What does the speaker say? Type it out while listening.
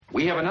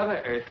We have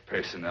another Earth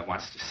person that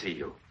wants to see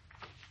you.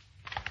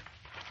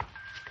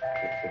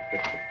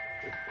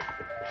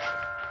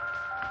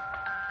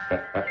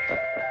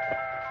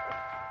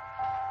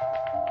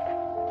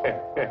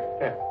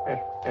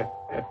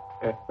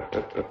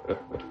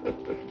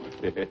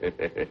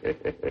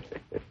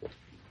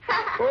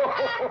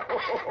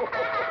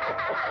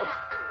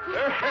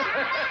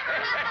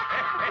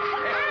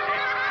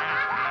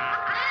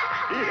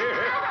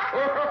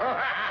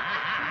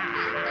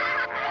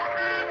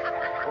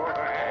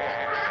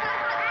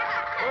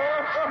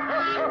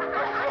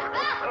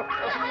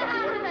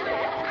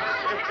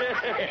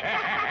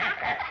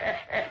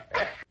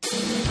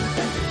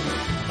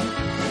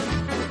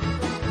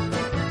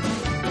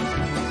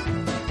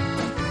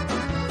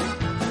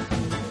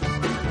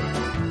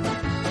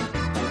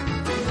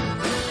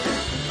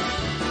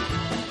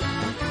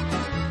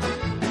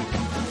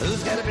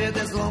 Who's got a beard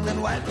that's long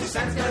and white?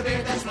 Santa's got a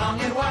beard that's long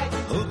and white.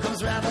 Who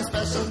comes round on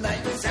special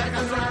night? Santa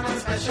comes around on a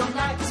special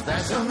night.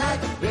 Special night,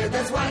 beard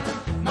that's white.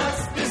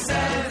 Must be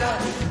Santa.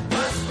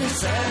 Must be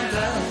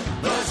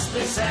Santa. Must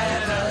be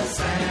Santa.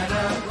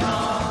 Santa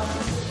Claus.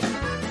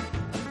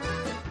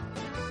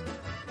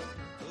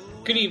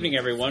 Good evening,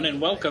 everyone,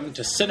 and welcome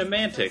to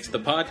Cinemantics, the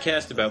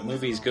podcast about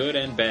movies good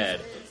and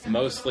bad.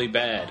 Mostly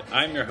bad.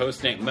 I'm your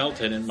host, Nick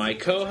Melton, and my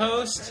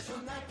co-host...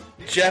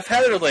 Jeff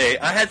Heatherly.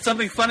 I had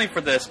something funny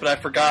for this, but I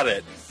forgot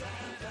it.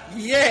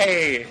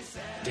 Yay!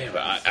 Damn,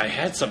 I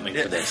had something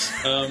for this.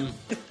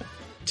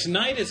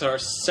 Tonight is our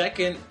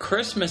second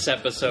Christmas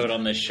episode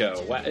on this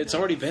show. Wow, it's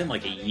already been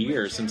like a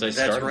year since I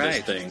started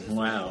this thing.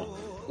 Wow.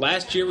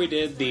 Last year we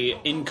did the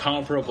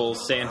incomparable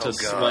Santa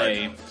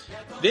Sleigh.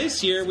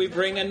 This year we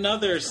bring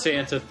another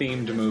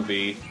Santa-themed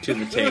movie to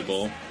the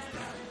table.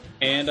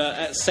 And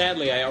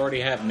sadly, I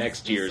already have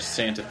next year's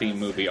Santa-themed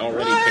movie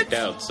already picked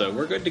out, so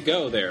we're good to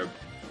go there.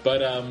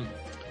 But,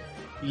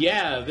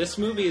 yeah, this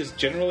movie is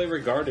generally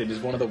regarded as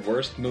one of the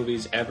worst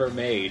movies ever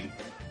made.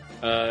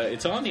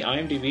 It's on the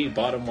IMDb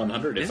bottom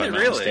 100, if I'm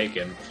not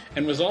mistaken,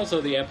 and was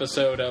also the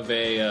episode of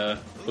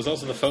was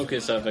also the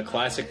focus of a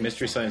classic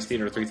Mystery Science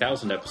Theater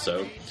 3000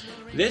 episode.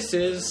 This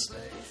is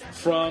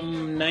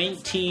from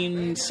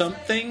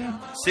 19-something?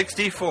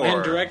 64.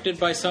 And directed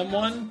by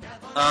someone?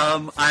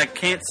 I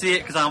can't see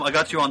it because I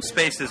got you on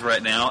Spaces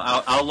right now.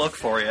 I'll look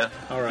for you.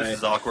 All right. This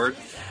is awkward.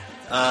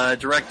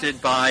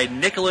 Directed by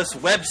Nicholas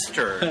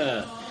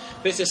Webster.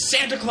 This is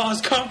Santa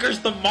Claus Conquers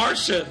the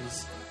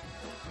Martians!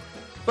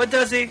 But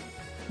does he?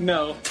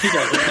 No, he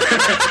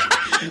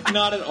doesn't.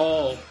 Not at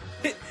all.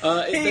 He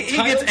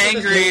gets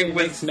angry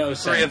with no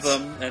three sense.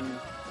 of them, and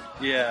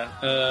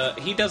yeah.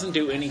 He doesn't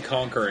do any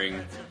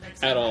conquering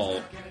at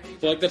all.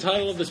 Like, the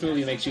title of this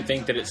movie makes you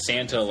think that it's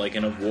Santa, like,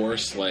 in a war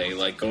sleigh,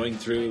 like, going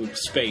through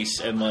space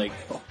and, like,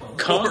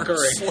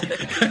 conquering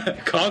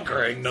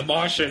the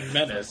Martian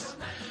menace.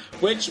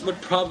 Which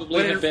would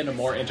probably have been a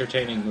more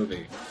entertaining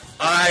movie.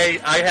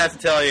 I have to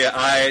tell you,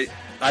 I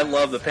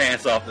love the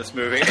pants off this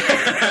movie.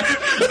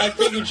 I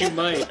figured you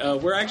might.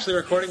 We're actually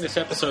recording this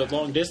episode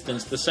long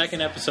distance, the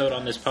second episode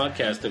on this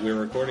podcast that we're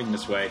recording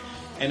this way.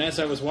 And as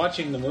I was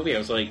watching the movie, I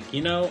was like,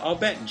 I'll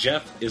bet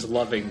Jeff is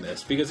loving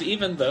this. Because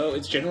even though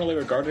it's generally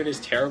regarded as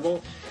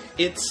terrible,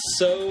 it's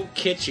so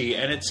kitschy,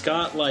 and it's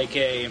got, like,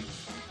 a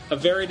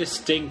very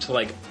distinct,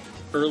 like,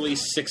 early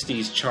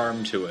 60s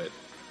charm to it.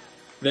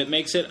 That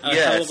makes it a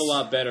hell of a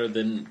lot better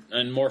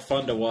and more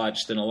fun to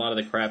watch than a lot of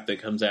the crap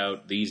that comes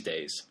out these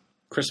days.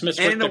 Christmas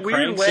with the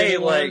Cranks way,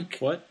 like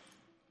what?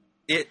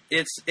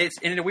 It's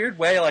in a weird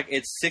way, like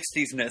its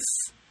 60s-ness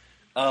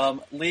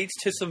leads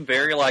to some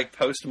very like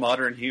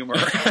postmodern humor.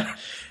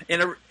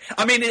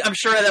 I'm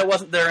sure that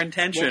wasn't their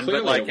intention,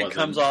 but like it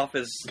comes off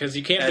as because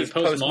you can't be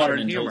postmodern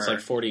until it's like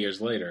 40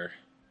 years later.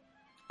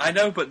 I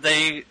know, but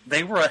they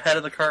were ahead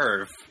of the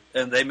curve.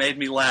 And they made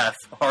me laugh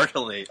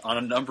heartily on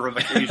a number of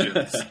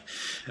occasions.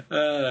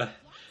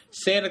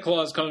 Santa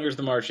Claus Conquers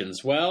the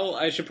Martians. Well,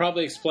 I should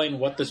probably explain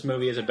what this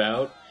movie is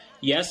about.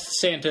 Yes,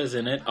 Santa's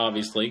in it,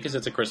 obviously, because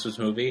it's a Christmas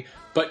movie.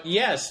 But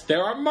yes,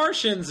 there are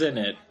Martians in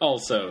it,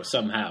 also,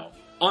 somehow.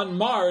 On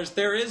Mars,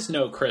 there is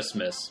no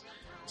Christmas.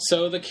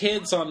 So the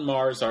kids on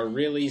Mars are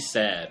really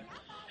sad.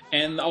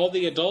 And all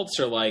the adults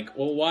are like,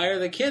 well, why are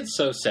the kids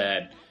so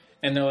sad?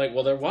 And they're like,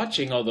 well, they're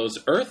watching all those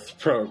Earth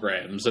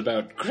programs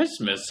about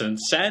Christmas and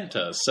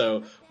Santa,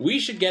 so we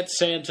should get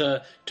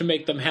Santa to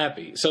make them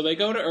happy. So they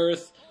go to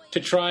Earth to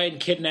try and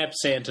kidnap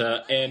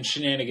Santa, and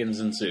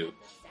shenanigans ensue.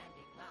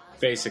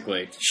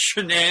 Basically.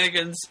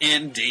 Shenanigans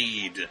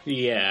indeed.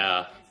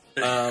 Yeah.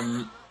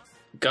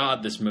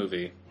 God, this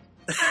movie.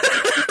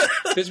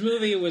 This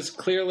movie was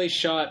clearly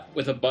shot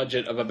with a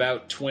budget of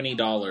about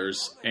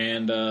 $20,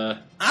 and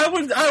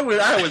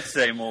I would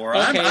say more.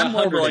 Okay, I'm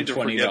more willing to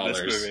forgive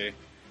this movie.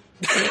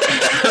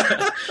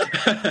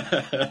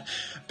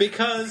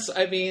 Because,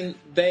 I mean,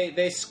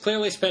 they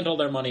clearly spent all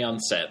their money on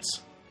sets.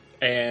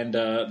 And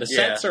the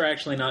sets are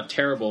actually not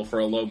terrible for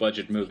a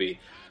low-budget movie.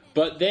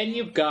 But then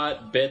you've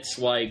got bits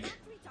like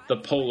the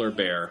polar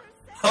bear.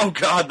 Oh,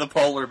 God, the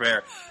polar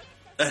bear.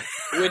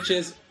 Which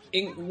is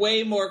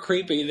way more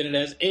creepy than it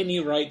has any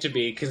right to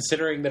be,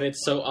 considering that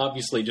it's so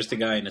obviously just a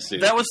guy in a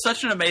suit. That was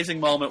such an amazing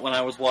moment when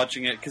I was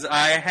watching it, because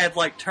I had,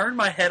 like, turned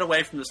my head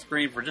away from the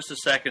screen for just a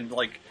second.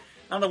 Like,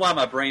 I don't know why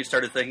my brain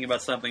started thinking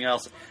about something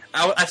else.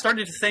 I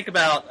started to think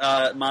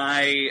about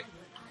my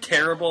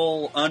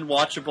terrible,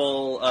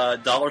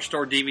 unwatchable dollar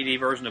store DVD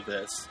version of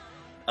this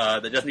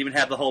that doesn't even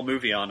have the whole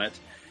movie on it.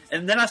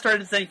 And then I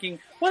started thinking,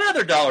 what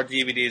other dollar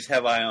DVDs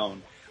have I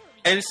owned?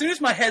 And as soon as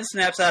my head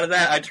snaps out of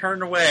that, I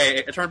turned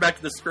away, I turned back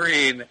to the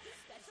screen.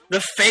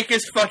 The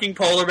fakest fucking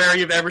polar bear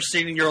you've ever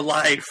seen in your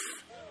life.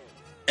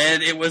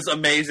 And it was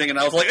amazing, and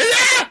I was like,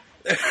 ah!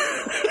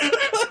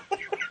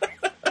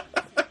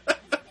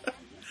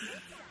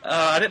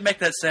 I didn't make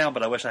that sound,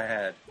 but I wish I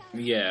had.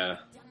 Yeah.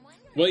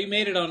 Well, you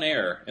made it on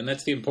air, and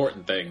that's the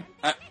important thing.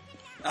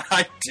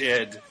 I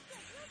did.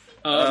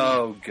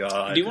 Oh,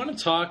 God. Do you want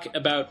to talk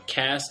about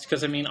cast?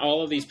 Because, I mean,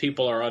 all of these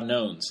people are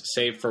unknowns,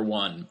 save for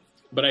one.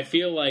 But I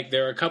feel like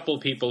there are a couple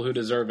of people who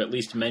deserve at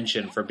least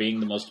mention for being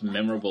the most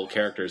memorable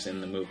characters in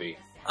the movie.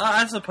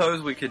 I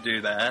suppose we could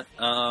do that.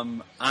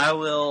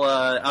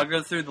 I'll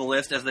go through the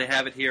list as they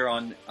have it here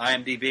on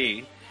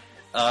IMDb.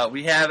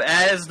 We have,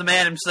 as the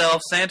man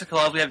himself, Santa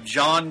Claus, we have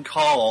John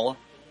Call.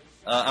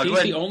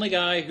 He's the only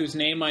guy whose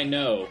name I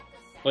know.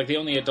 Like, the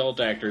only adult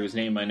actor whose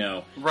name I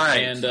know.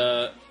 Right.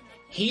 And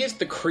he is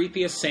the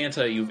creepiest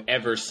Santa you've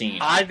ever seen.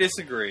 I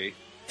disagree.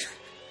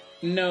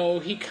 No,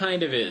 he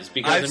kind of is.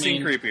 Because I've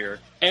seen creepier.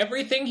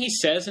 Everything he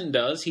says and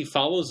does, he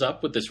follows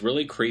up with this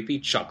really creepy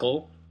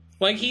chuckle.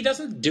 Like, he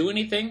doesn't do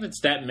anything that's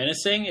that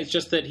menacing. It's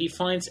just that he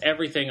finds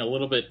everything a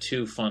little bit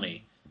too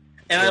funny.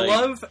 And I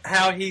love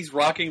how he's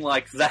rocking,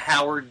 like, the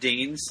Howard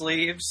Dean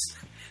sleeves.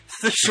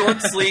 The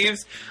short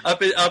sleeves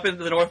up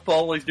into the North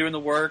Pole while he's doing the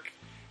work.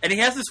 And he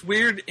has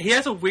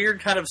a weird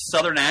kind of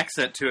southern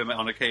accent to him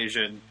on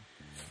occasion.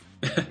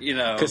 You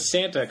know. Because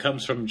Santa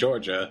comes from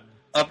Georgia.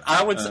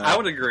 I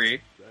would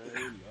agree.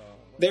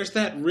 There's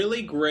that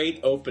really great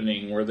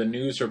opening where the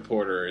news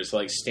reporter is,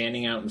 like,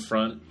 standing out in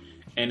front,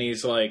 and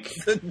he's like...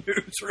 The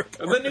news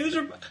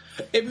reporter.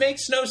 It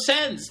makes no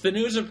sense. The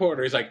news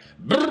reporter is like,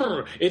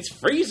 brr, it's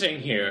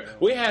freezing here.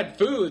 We had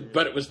food,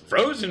 but it was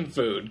frozen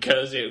food,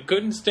 because it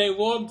couldn't stay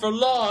warm for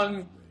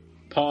long.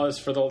 Pause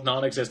for the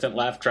non-existent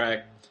laugh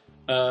track.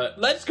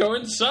 Let's go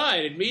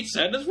inside and meet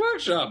Santa's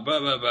workshop. Blah,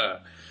 blah, blah.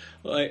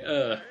 Like,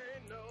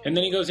 And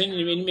then he goes in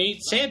and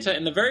meets Santa,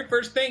 and the very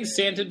first thing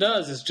Santa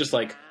does is just,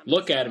 like,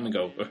 look at him and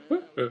go,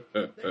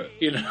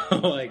 you know,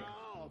 like,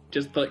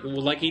 just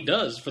like he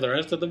does for the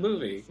rest of the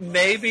movie.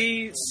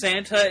 Maybe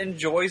Santa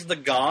enjoys the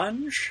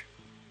ganj?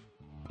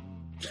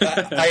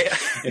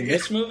 In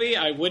this movie,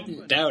 I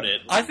wouldn't doubt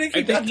it. I think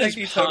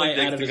he's high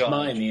out of his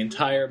mind the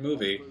entire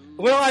movie.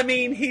 Well, I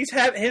mean,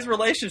 his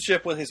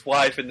relationship with his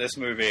wife in this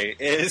movie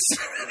is...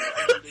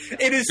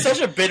 it is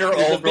such a bitter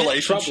old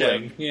relationship.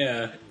 Troubling.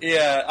 Yeah.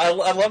 Yeah, I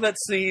love that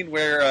scene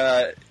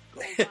where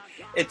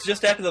it's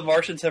just after the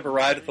Martians have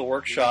arrived at the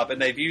workshop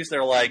and they've used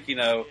their, like, you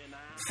know,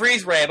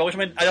 freeze ray, which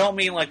I don't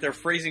mean like they're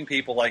freezing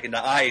people like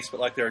into ice, but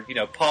like they're, you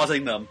know,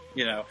 pausing them,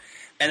 you know.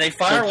 And they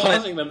fire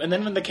pausing them, and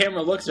then when the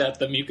camera looks at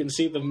them, you can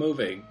see them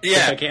moving.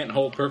 Yeah, they can't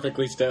hold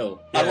perfectly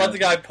still. Yeah. I love the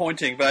guy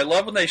pointing, but I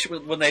love when they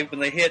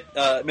hit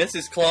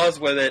Mrs. Claus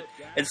with it,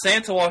 and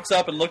Santa walks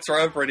up and looks her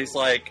over, and he's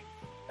like,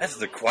 "That's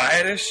the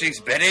quietest she's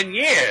been in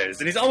years,"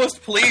 and he's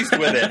almost pleased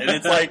with it. And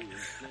it's like,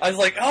 I was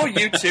like, "Oh,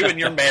 you two and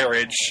your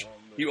marriage,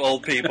 you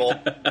old people."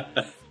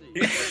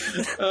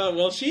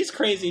 Well, she's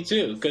crazy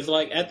too, because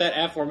like at that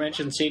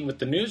aforementioned scene with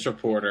the news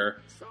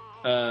reporter.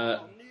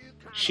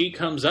 She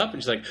comes up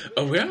and she's like,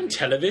 "Oh, we're on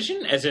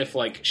television?" As if,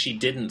 like, she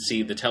didn't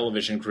see the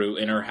television crew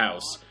in her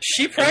house.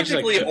 She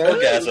practically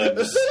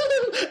orgasms.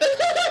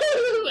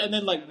 And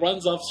then, like,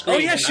 runs off screen. Oh,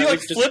 yeah, she, like,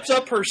 flips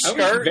up her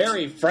skirt. I was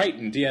very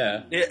frightened,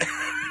 yeah.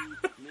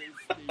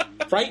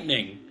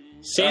 Frightening.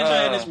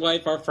 Santa and his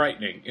wife are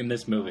frightening in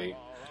this movie.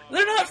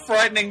 They're not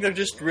frightening, they're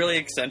just really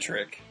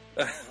eccentric.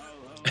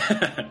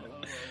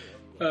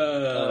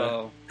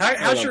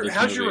 How's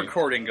your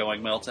recording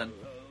going, Melton?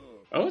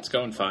 Oh, it's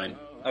going fine.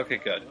 Okay,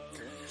 good.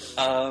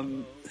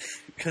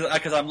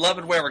 Because I'm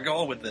loving where we're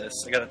going with this,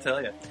 I gotta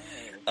tell you.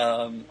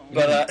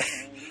 But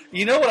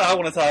you know what I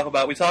want to talk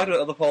about? We talked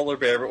about the polar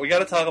bear, but we got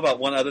to talk about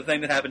one other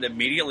thing that happened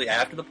immediately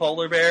after the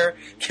polar bear.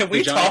 Can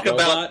we talk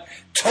about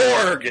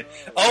Torg?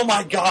 Oh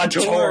my God,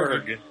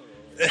 Torg!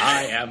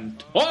 I am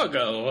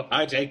Torgo.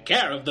 I take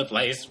care of the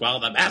place while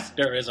the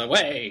master is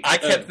away. I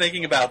kept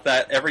thinking about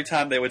that every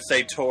time they would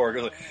say Torg.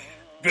 Like,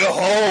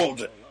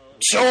 behold,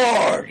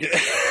 Torg!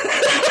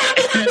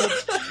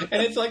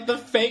 And it's like the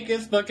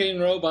fakest looking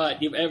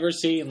robot you've ever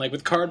seen, like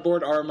with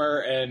cardboard armor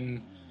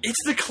and...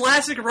 It's the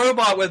classic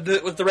robot with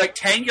the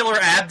rectangular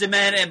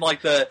abdomen and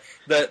like the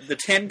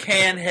tin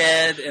can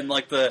head and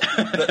like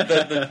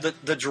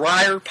the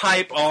dryer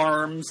pipe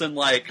arms and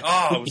like,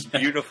 oh, it was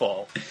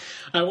beautiful.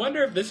 I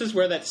wonder if this is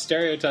where that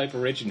stereotype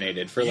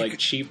originated for like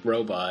cheap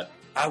robot.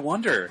 I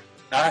wonder.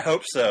 I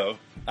hope so.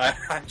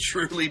 I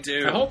truly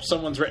do. I hope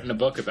someone's written a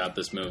book about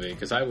this movie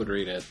because I would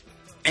read it.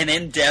 An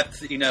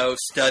in-depth,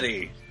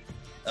 study.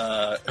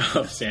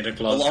 of Santa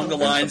Claus, along the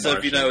lines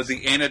of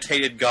the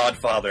annotated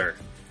Godfather.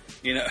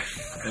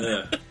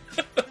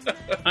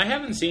 I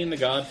haven't seen The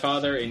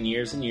Godfather in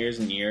years and years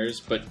and years,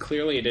 but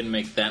clearly it didn't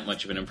make that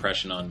much of an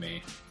impression on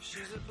me.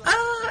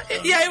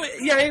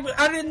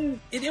 I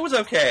didn't. It was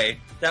okay.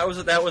 That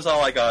was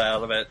all I got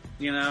out of it.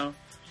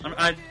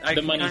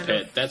 The money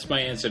pit. That's my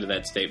answer to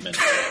that statement.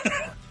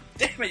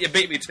 Damn it! You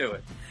beat me to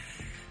it.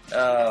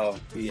 Oh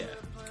yeah.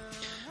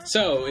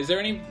 So, is there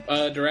any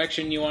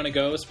direction you want to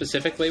go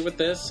specifically with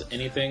this?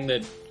 Anything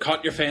that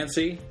caught your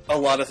fancy? A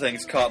lot of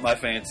things caught my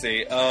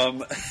fancy.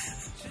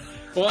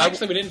 Well,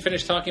 actually, we didn't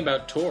finish talking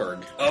about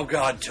Torg. Oh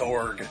God,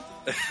 Torg!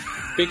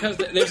 Because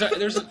there's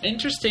an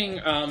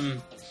interesting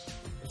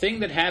thing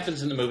that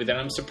happens in the movie that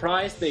I'm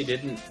surprised they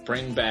didn't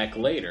bring back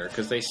later,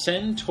 because they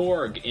send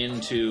Torg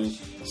into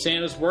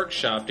Santa's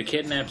workshop to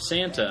kidnap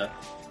Santa,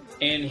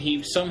 and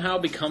he somehow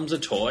becomes a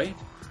toy.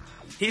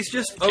 He's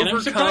just overcome. And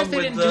I'm surprised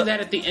they didn't do that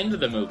at the end of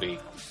the movie.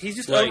 He's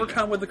just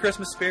overcome with the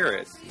Christmas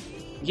spirit.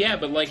 Yeah,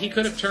 but he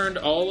could have turned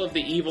all of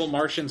the evil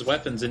Martians'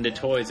 weapons into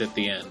toys at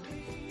the end.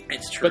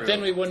 It's true. But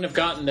then we wouldn't have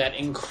gotten that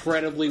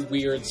incredibly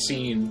weird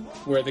scene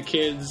where the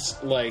kids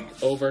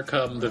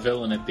overcome the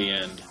villain at the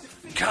end.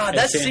 God,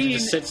 that Santa scene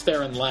just sits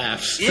there and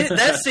laughs.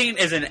 That scene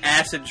is an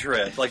acid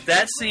trip.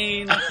 That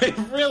scene, it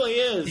really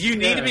is. You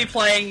need to be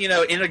playing,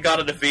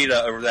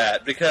 In-A-Gadda-Da-Vida over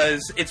that,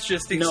 because it's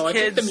just these kids. I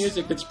think the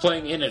music that's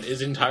playing in it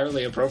is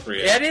entirely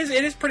appropriate. Yeah,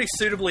 it is pretty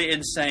suitably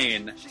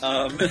insane.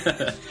 All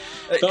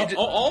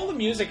the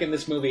music in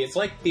this movie, it's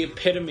like the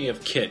epitome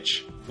of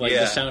kitsch,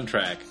 the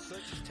soundtrack,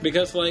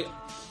 because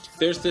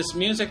there's this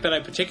music that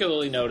I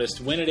particularly noticed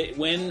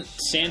when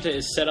Santa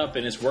is set up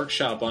in his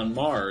workshop on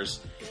Mars.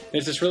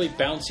 There's this really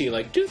bouncy,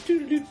 do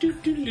do do do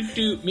do do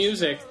do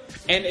music,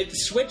 and it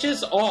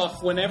switches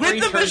off whenever he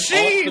turns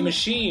off the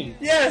machine.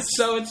 Yes.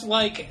 So it's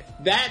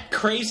that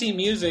crazy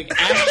music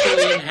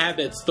actually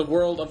inhabits the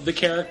world of the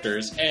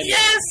characters. And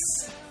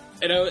yes.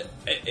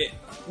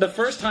 The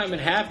first time it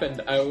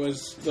happened, I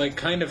was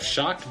kind of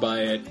shocked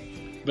by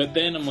it, but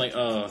then I'm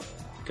oh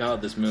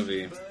God, this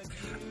movie.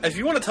 If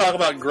you want to talk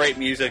about great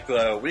music,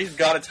 though, we've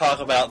got to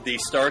talk about the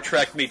Star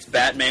Trek meets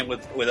Batman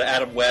with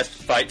Adam West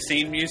fight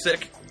scene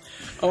music.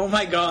 Oh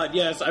my God,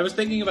 yes. I was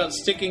thinking about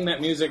sticking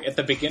that music at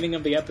the beginning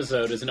of the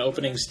episode as an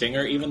opening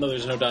stinger, even though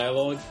there's no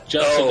dialogue,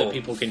 just so that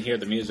people can hear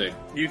the music.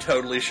 You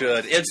totally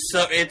should.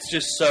 It's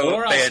just so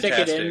or fantastic.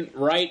 I'll stick it in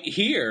right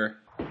here.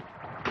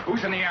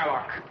 Who's in the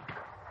airlock?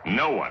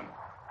 No one.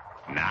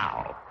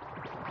 Now.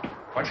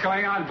 What's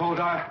going on,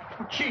 Bulldog?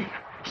 Chief,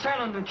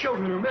 Santa and the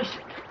children are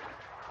missing.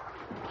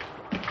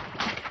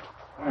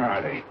 Where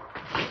are they?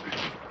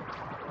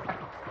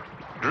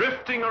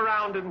 Drifting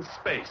around in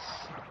space.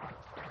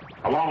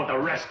 Along with the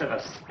rest of the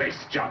space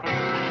junk.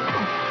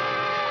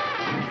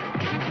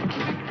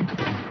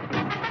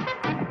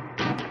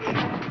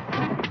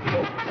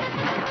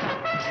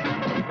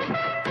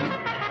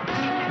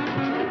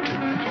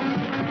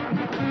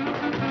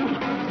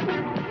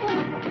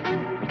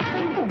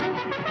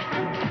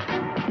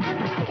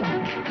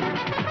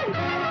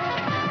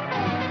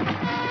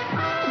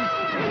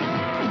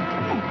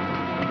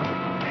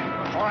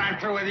 Before I'm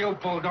through with you,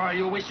 Bulldog,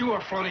 you wish you were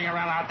floating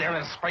around out there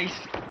in space.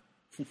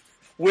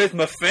 With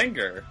my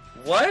finger.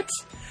 What?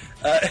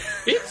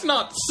 It's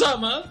not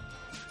summer.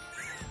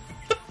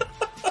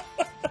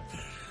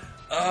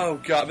 Oh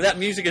God, but that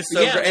music is so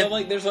great.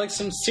 Yeah, there's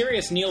some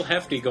serious Neil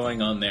Hefti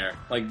going on there,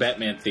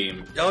 Batman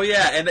theme. Oh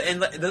yeah, and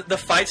the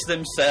fights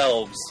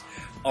themselves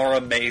are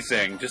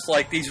amazing. Just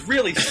these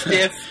really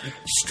stiff,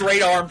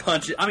 straight arm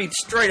punches. I mean,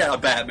 straight out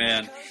of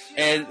Batman.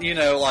 And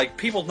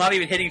people not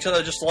even hitting each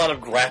other, just a lot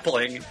of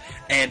grappling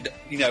and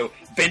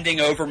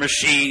bending over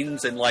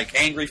machines and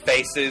angry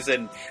faces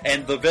and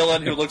the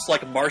villain who looks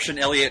like Martian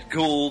Elliot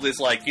Gould is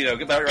about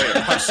ready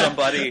to punch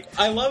somebody.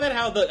 I love it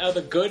how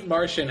the good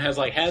Martian has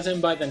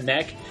him by the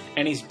neck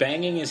and he's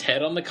banging his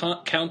head on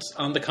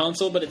the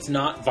console, but it's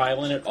not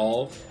violent at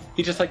all.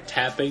 He's just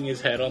tapping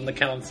his head on the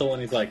console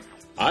and he's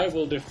I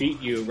will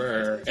defeat you,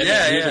 brr. And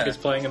the music is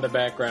playing in the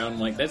background.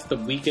 That's the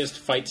weakest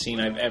fight scene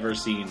I've ever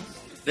seen.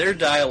 Their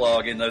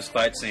dialogue in those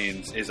fight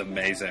scenes is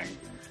amazing.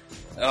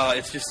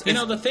 It's just...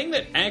 the thing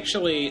that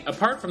actually,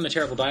 apart from the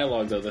terrible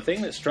dialogue, though, the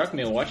thing that struck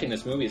me while watching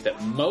this movie is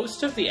that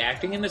most of the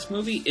acting in this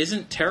movie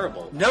isn't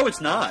terrible. No,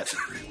 it's not.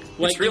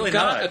 It's really you've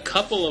got not. a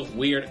couple of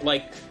weird...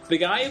 the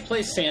guy who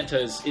plays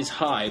Santa is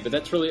high, but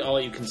that's really all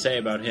you can say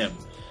about him.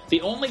 The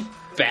only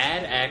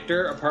bad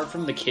actor, apart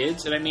from the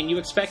kids, and you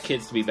expect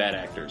kids to be bad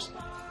actors,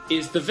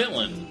 is the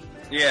villain.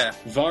 Yeah.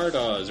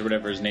 Vardoz, or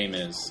whatever his name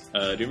is.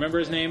 Do you remember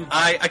his name?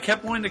 I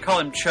kept wanting to call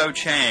him Cho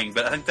Chang,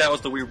 but I think that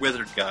was the weird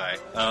wizard guy.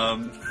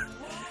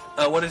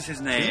 What is his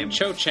name? Isn't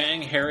Cho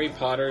Chang Harry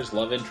Potter's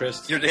love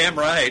interest? You're damn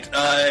right.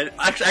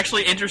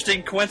 Actually,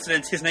 interesting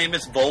coincidence, his name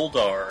is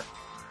Voldar.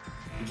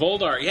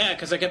 Voldar, yeah,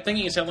 because I kept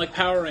thinking it sounded like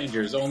Power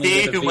Rangers, only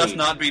He with a who V. must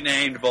not be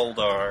named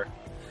Voldar.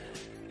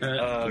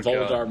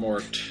 Voldar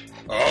Mort.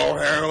 Oh,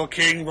 hail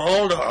King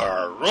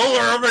Voldar,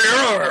 ruler of the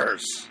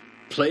universe.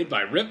 Played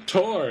by Rip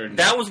Torn.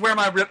 That was where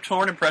my Rip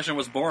Torn impression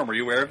was born. Were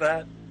you aware of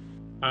that?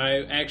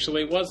 I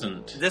actually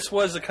wasn't. This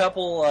was a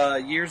couple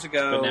years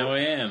ago. But now I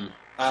am.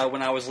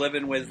 When I was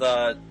living with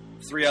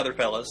 3 other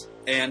fellas.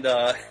 And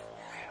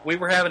we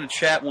were having a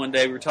chat one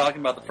day. We were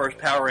talking about the first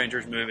Power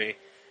Rangers movie.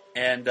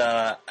 And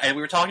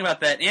we were talking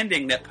about that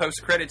ending, that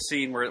post-credit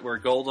scene where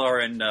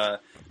Goldar and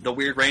the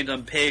weird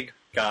random pig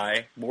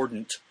guy,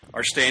 Mordant,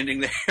 are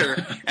standing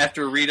there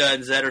after Rita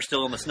and Zed are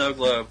still in the snow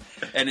globe.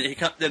 And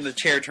then the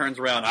chair turns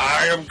around,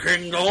 I am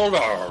King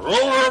Goldar,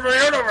 ruler of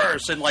the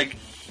universe! And, like,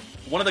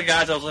 one of the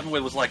guys I was living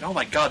with was like, oh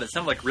my god, that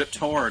sounded like Rip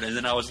Torn. And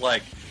then I was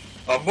like,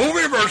 a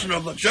movie version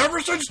of the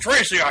Jeffersons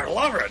Tracy, I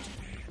love it!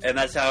 And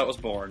that's how it was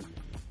born.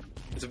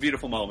 It's a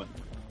beautiful moment.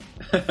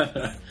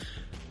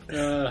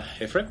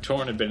 If Rip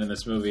Torn had been in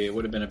this movie, it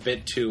would have been a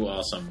bit too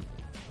awesome.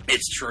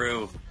 It's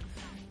true.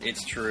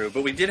 It's true.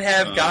 But we did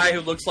have a guy who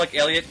looks like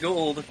Elliot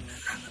Gould.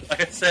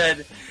 Like I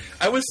said,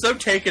 I was so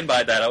taken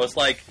by that. I was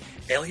like,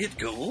 Elliot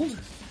Gould?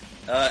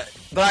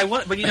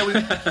 But you know,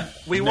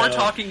 we were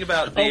talking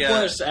about the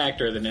worse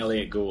actor than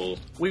Elliot Gould.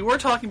 We were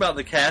talking about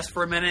the cast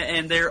for a minute,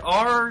 and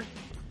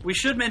we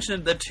should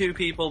mention the 2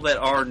 people that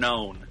are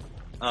known.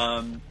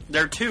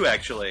 There are 2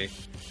 actually.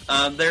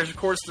 There's of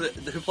course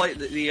who played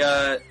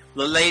the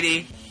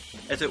lady,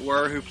 as it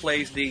were, who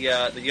plays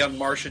the young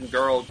Martian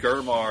girl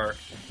Gurmar,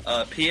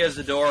 Pia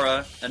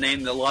Zadora, a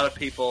name that a lot of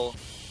people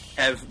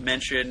have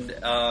mentioned.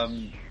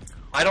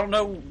 I don't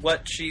know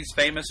what she's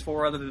famous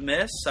for other than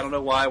this. I don't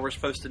know why we're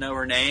supposed to know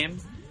her name.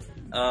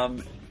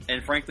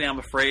 And frankly, I'm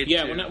afraid.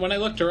 Yeah, when I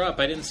looked her up,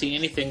 I didn't see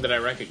anything that I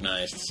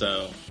recognized.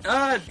 So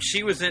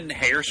she was in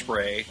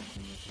Hairspray,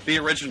 the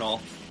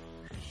original.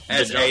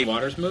 The John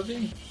Waters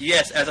movie?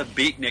 Yes, as a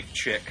beatnik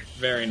chick.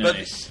 Very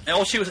nice.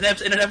 She was in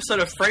an episode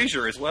of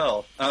Frasier as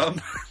well.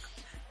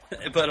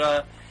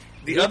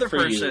 The other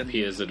person,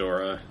 Pia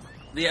Zadora.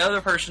 The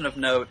other person of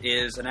note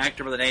is an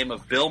actor by the name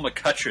of Bill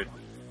McCutcheon,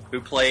 who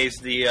plays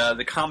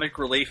the comic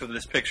relief of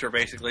this picture,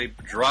 basically,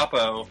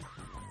 Droppo,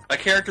 a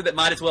character that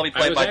might as well be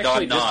played by Don Knotts. I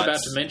was actually just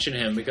about to mention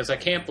him, because I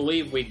can't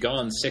believe we'd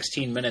gone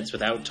 16 minutes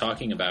without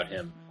talking about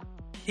him.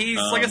 He's,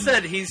 like I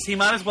said, he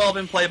might as well have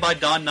been played by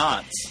Don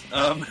Knotts.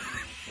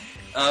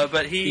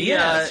 But he...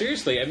 Yeah,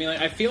 seriously. I mean,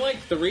 I feel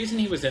like the reason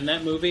he was in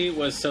that movie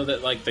was so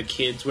that, like, the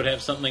kids would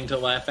have something to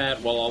laugh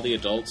at while all the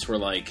adults were,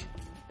 like...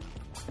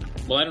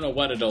 Well, I don't know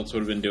what adults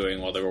would have been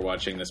doing while they were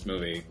watching this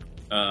movie.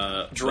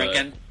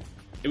 Drinking.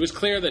 It was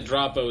clear that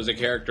Droppo was a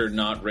character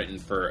not written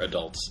for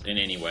adults in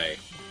any way.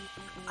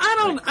 I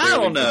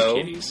don't know.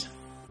 Kiddies.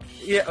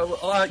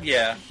 Yeah,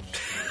 yeah.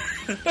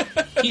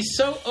 He's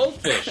so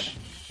oafish.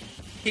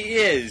 He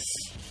is.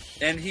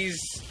 And he's...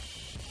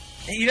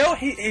 You know,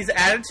 his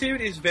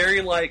attitude is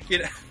very, like, you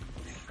know...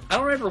 I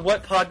don't remember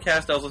what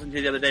podcast I was listening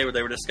to the other day where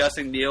they were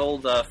discussing the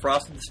old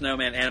Frosty the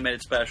Snowman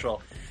animated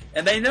special.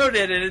 And they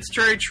noted, and it's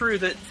very true,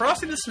 that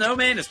Frosty the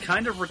Snowman is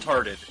kind of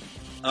retarded.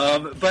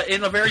 But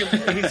in a very...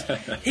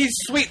 he's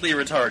sweetly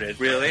retarded,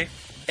 really.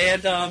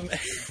 And, and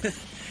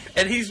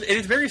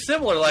it's very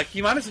similar. Like,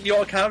 you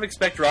all kind of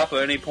expect Droppo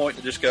at any point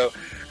to just go,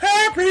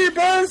 Happy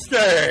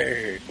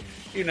birthday!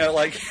 You know,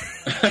 like...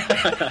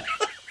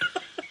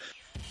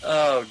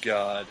 Oh,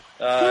 God.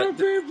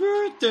 Happy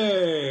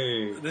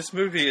birthday! This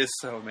movie is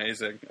so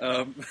amazing.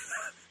 And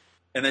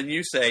then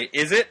you say,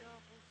 is it?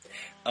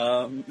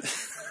 Well,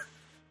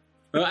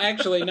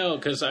 actually, no,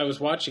 because I was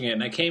watching it,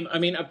 and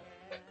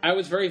I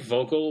was very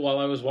vocal while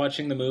I was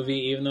watching the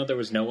movie, even though there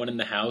was no one in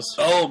the house.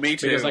 Oh, me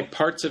too. Because, like,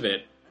 parts of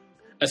it,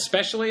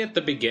 especially at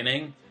the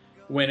beginning,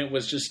 when it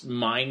was just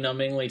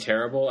mind-numbingly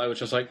terrible, I was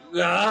just like,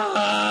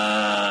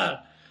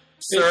 ah!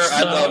 Sir,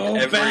 I loved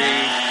every...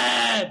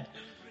 bad!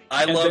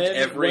 I loved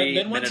every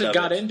Then once minute it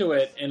got of it. into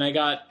it, and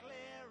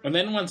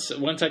then once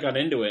I got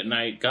into it, and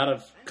I kind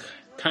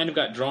of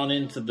got drawn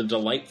into the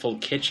delightful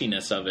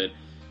kitschiness of it,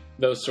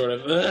 those sort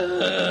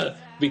of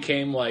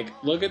became like,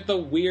 look at the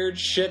weird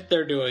shit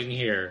they're doing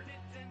here.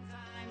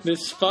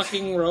 This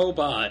fucking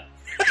robot.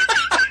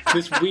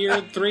 This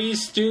weird Three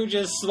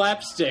Stooges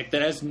slapstick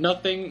that has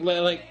nothing,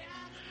 like...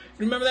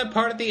 Remember that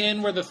part at the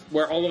end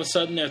where all of a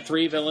sudden there are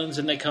 3 villains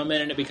and they come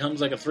in and it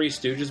becomes like a Three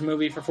Stooges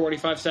movie for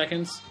 45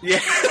 seconds? Yeah.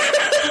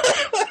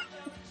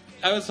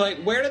 I was like,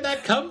 where did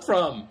that come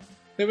from?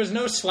 There was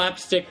no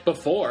slapstick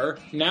before.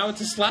 Now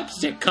it's a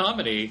slapstick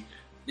comedy.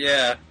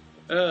 Yeah.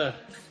 I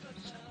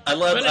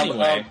love it.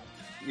 Anyway.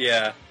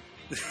 Yeah.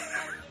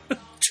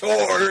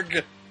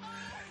 Torg.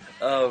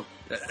 Oh.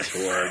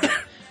 Torg.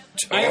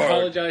 I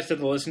apologize to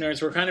the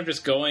listeners. We're kind of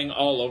just going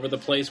all over the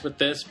place with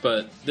this,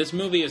 but this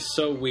movie is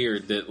so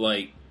weird that,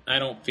 like, I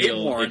don't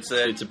feel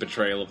it's a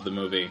betrayal of the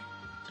movie.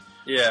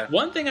 Yeah.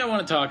 One thing I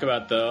want to talk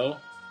about, though,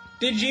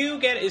 did you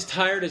get as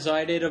tired as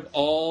I did of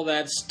all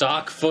that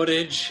stock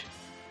footage?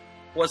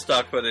 What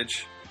stock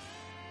footage?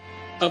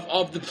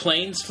 Of the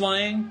planes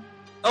flying?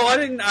 Oh, I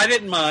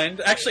didn't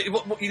mind. Actually,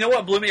 you know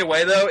what blew me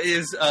away, though,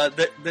 is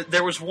that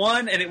there was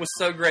one, and it was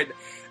so great.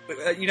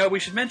 You know, we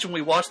should mention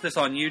we watched this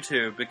on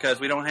YouTube because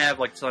we don't have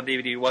like this on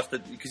DVD. We watched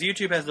because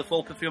YouTube has the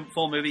full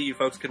movie. You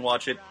folks can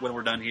watch it when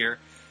we're done here.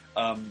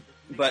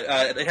 But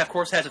it of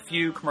course has a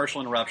few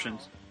commercial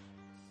interruptions.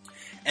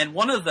 and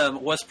one of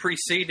them was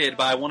preceded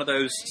by one of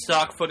those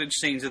stock footage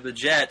scenes of the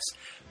jets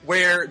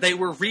where they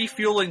were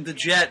refueling the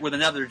jet with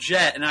another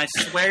jet, and I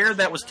swear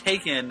that was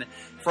taken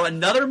from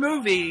another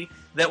movie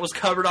that was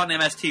covered on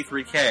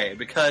MST3K,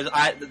 because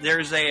there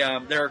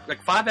are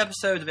like 5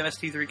 episodes of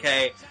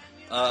MST3K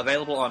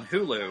available on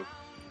Hulu.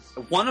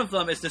 One of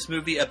them is this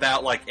movie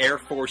about like Air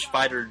Force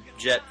fighter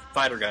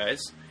guys,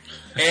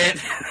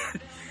 and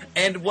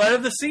and one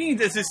of the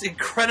scenes is this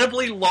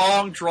incredibly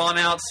long, drawn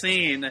out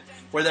scene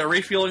where they're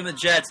refueling the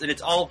jets, and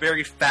it's all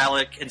very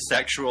phallic and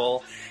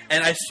sexual.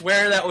 And I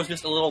swear that was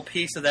just a little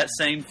piece of that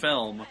same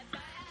film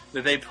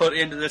that they put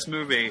into this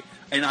movie,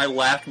 and I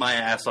laughed my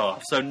ass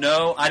off. So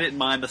no, I didn't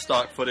mind the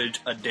stock footage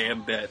a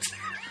damn bit.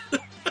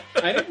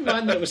 I didn't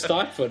mind that it was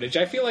stock footage.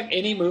 I feel like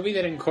any movie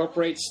that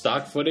incorporates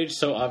stock footage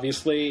so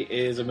obviously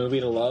is a movie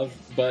to love,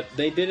 but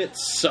they did it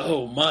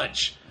so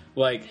much.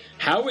 Like,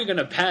 how are we going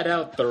to pad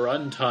out the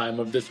runtime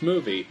of this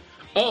movie?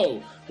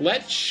 Oh,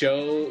 let's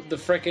show the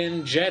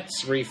frickin'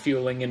 jets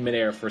refueling in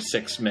midair for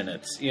 6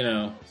 minutes, you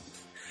know.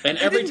 And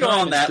every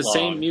time it's the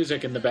same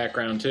music in the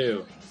background,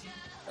 too.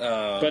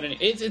 But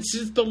it's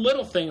just the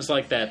little things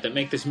like that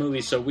make this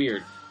movie so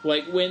weird.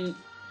 Like, when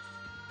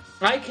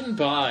I can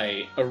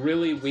buy a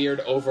really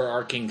weird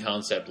overarching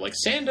concept, like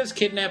Santa's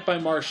kidnapped by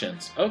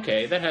Martians.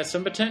 Okay, that has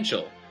some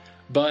potential.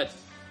 But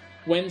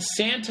when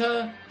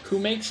Santa, who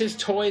makes his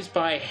toys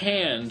by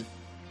hand,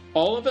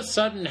 all of a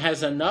sudden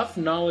has enough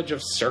knowledge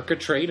of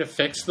circuitry to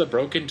fix the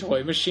broken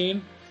toy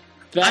machine,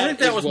 I think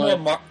that was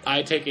what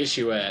I take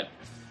issue at.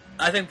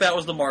 I think that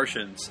was the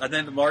Martians. I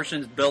think the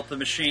Martians built the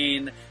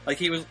machine. Like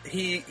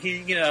he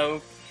you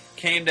know,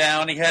 came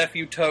down. He had a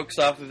few tokes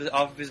off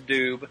of his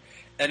doob,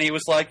 and he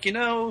was like, you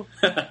know,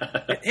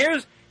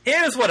 here's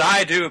what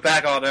I do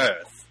back on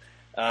Earth.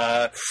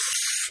 I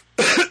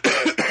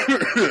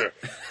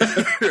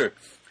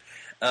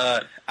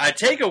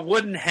take a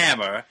wooden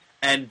hammer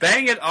and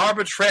bang it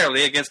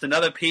arbitrarily against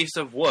another piece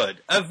of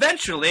wood.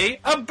 Eventually,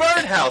 a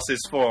birdhouse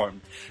is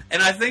formed.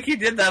 And I think he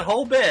did that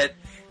whole bit.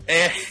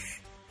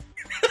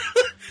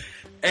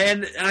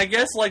 And I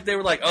guess like they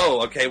were like,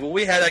 oh, okay, well,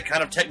 we had that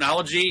kind of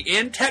technology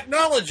in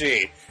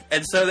technology.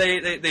 And so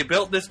they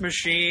built this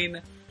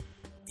machine.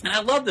 And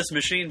I love this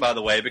machine, by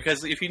the way,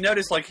 because if you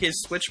notice, like,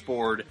 his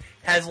switchboard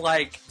has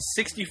like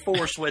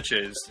 64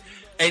 switches,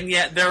 and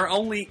yet there are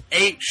only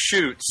 8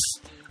 chutes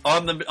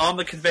on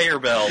the conveyor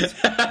belt.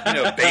 You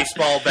know,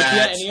 baseball bats.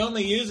 Yeah, and he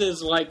only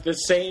uses like the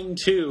same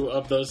 2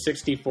 of those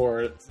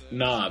 64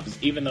 knobs,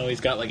 even though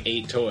he's got like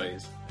 8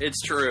 toys.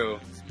 It's true.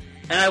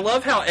 And I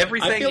love how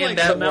everything I feel in like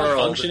that the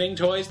world... malfunctioning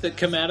toys that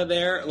come out of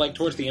there, like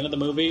towards the end of the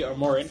movie, are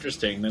more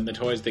interesting than the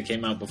toys that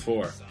came out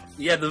before.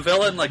 Yeah, the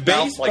villain like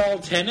baseball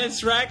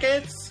tennis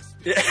rackets,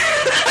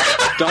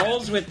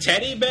 dolls with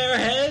teddy bear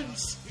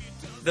heads.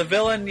 The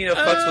villain, you know,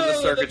 fucks with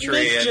the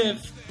circuitry,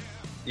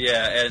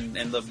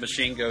 and the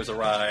machine goes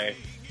awry,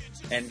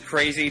 and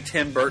crazy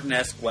Tim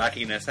Burton-esque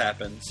wackiness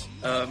happens.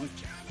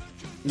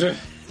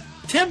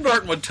 Tim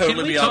Burton would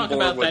totally be on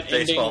board with baseball. Can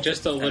we talk about that ending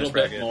just a little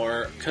bit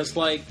more? Because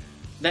like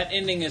that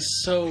ending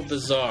is so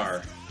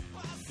bizarre.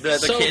 The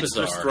kids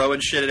just throwing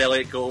shit at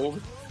Elliot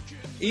Gould.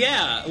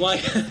 Yeah,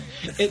 like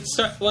it's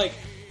like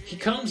he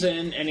comes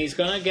in and he's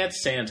gonna get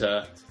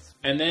Santa,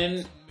 and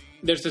then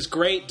there's this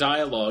great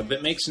dialogue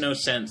that makes no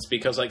sense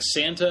because like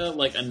Santa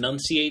like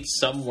enunciates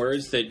some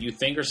words that you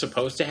think are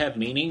supposed to have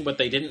meaning, but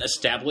they didn't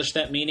establish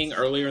that meaning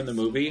earlier in the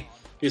movie.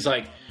 He's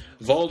like,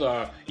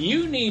 Voldar,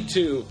 you need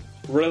to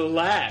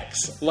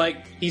relax.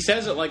 Like, he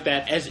says it like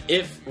that as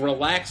if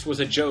relax was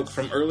a joke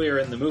from earlier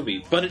in the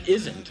movie, but it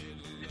isn't.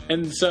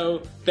 And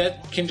so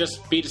that can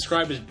just be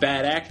described as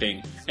bad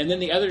acting. And then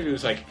the other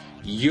dude's like,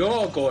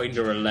 you're going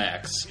to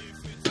relax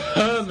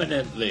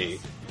permanently.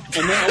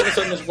 And then all of a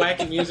sudden this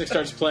wacky music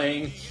starts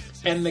playing,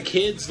 and the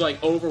kids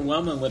like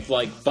overwhelm him with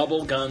like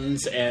bubble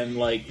guns and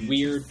like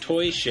weird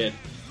toy shit.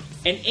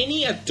 And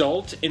any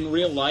adult in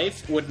real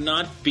life would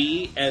not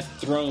be as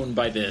thrown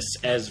by this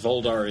as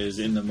Voldar is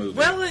in the movie.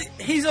 Well,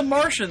 he's a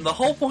Martian. The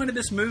whole point of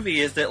this movie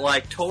is that,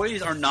 like,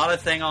 toys are not a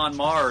thing on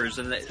Mars.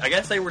 And I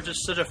guess they were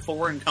just such a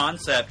foreign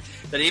concept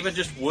that even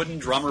just wooden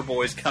drummer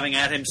boys coming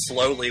at him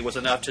slowly was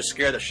enough to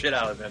scare the shit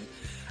out of him.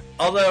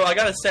 Although, I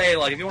gotta say,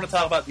 like, if you want to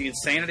talk about the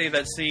insanity of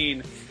that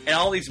scene and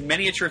all these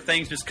miniature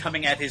things just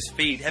coming at his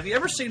feet, have you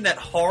ever seen that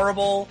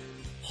horrible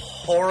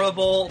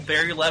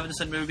Barry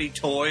Levinson movie,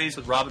 Toys,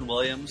 with Robin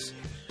Williams?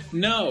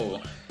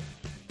 No.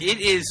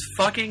 It is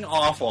fucking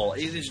awful.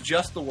 It is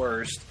just the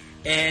worst.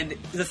 And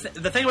the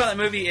thing about that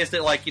movie is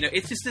that, like, you know,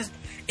 it's just this...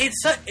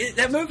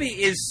 that movie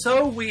is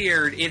so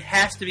weird, it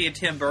has to be a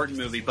Tim Burton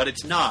movie, but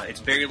it's not. It's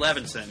Barry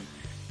Levinson.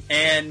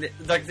 And,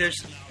 like,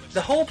 there's...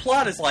 The whole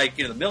plot is like,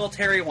 you know, the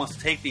military wants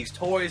to take these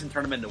toys and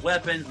turn them into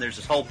weapons, and there's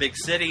this whole big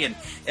city, and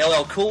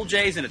LL Cool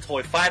J's in a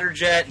toy fighter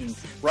jet, and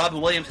Robin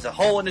Williams has a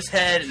hole in his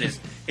head, and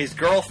his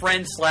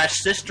girlfriend /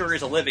 sister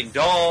is a living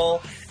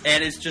doll,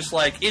 and it's just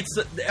like, it's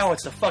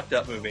a fucked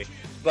up movie.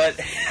 But...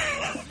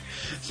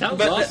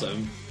 Sounds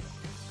awesome.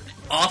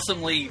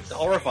 Awesomely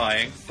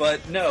horrifying,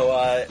 but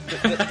no,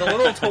 the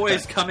little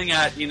toys coming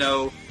at, you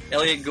know,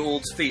 Elliot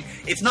Gould's feet.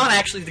 It's not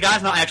actually, the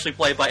guy's not actually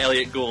played by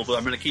Elliot Gould, but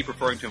I'm going to keep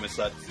referring to him as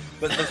such.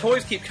 But the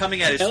toys keep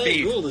coming at his Elliot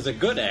feet. Gould is a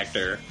good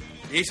actor.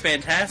 He's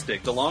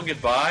fantastic. The Long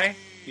Goodbye,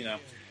 you know.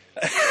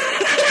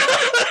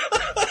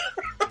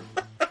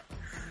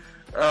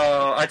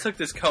 I took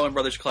this Coen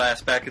Brothers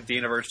class back at the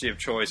University of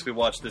Choice. We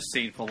watched this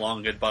scene from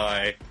Long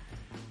Goodbye,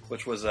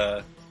 which was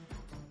a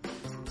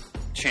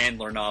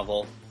Chandler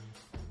novel.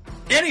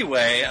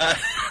 Anyway,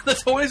 the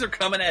toys are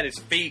coming at his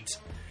feet,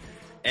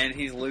 and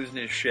he's losing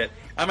his shit.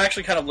 I'm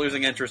actually kind of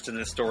losing interest in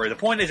this story. The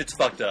point is, it's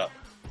fucked up.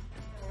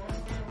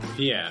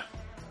 Yeah.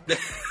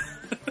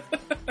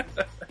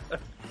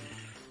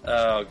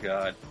 Oh,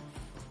 God.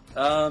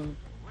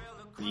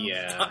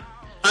 Yeah.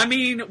 I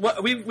mean,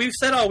 we've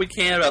said all we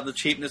can about the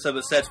cheapness of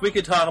the sets. We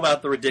could talk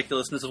about the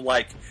ridiculousness of,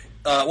 like,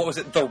 what was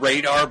it, the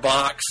radar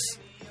box?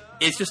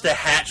 It's just a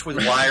hatch with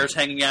wires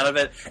hanging out of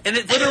it. And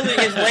it literally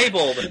is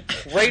labeled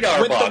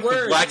radar box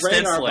with black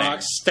radar stenciling.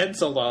 box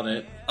stenciled on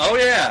it. Oh,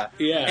 yeah.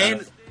 Yeah. And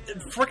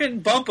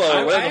frickin'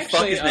 Bumpo, whatever the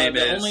fuck his name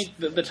is.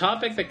 The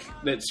topic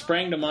that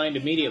sprang to mind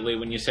immediately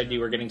when you said you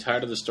were getting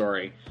tired of the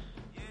story,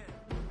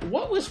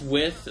 what was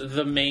with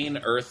the main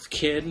Earth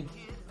kid?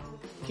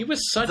 He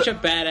was such a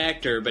bad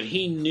actor, but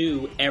he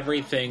knew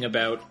everything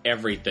about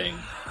everything.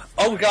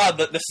 Oh, God,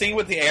 the scene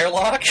with the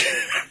airlock?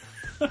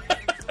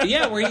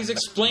 Yeah, where he's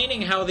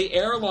explaining how the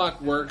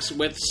airlock works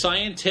with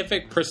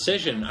scientific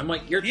precision. I'm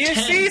like, you're 10. You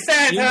see,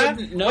 Santa, you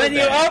wouldn't know when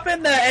that. you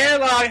open the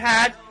airlock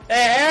hatch, the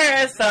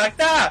air is sucked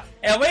up.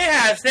 And we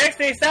have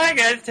 60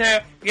 seconds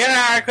to get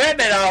our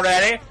equipment all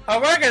ready,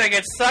 or we're going to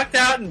get sucked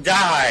out and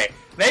die.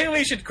 Maybe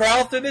we should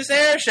crawl through this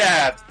air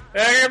shaft.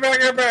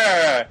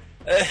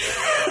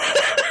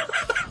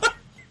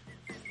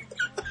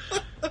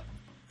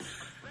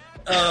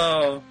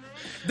 Oh,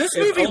 this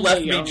movie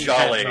left me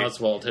jolly. Patton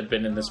Oswalt had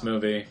been in this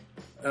movie.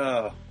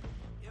 Oh,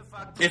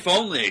 if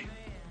only.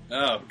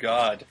 Oh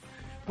God,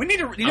 we need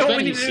to. You know I what bet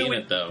we need he's to do? seen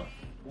it though.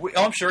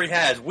 I'm sure he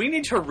has. We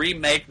need to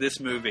remake this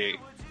movie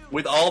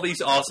with all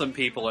these awesome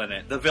people in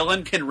it. The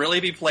villain can really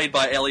be played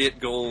by Elliot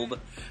Gould.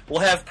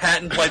 We'll have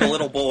Patton play the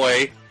little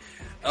boy.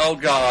 Oh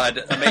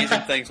God,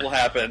 amazing things will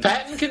happen.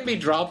 Patton can be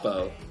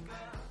Droppo.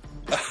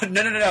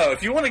 No.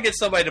 If you want to get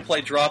somebody to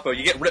play Droppo,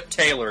 you get Rip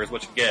Taylor is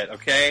what you get,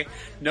 okay?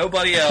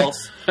 Nobody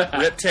else.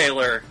 Rip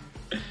Taylor.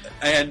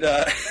 And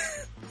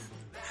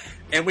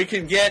and we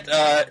can get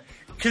by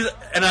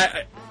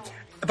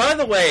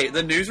the way,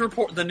 the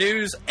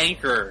news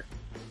anchor,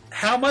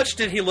 how much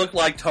did he look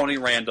like Tony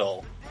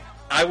Randall?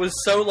 I was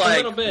so like, a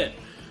little bit.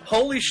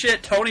 Holy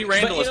shit, Tony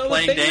Randall is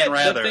playing Dan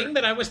Rather. The thing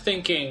that I was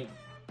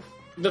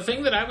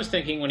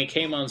thinking when he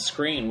came on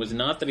screen was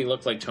not that he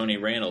looked like Tony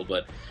Randall,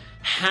 but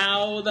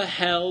how the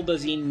hell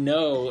does he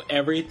know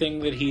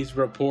everything that he's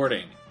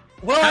reporting?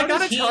 Well, how I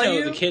gotta does he tell know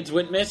you, the kids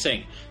went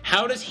missing?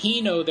 How does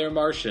he know they're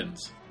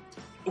Martians?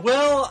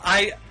 Well,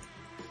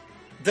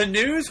 the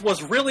news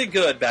was really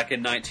good back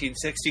in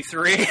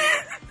 1963.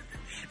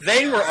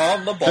 They were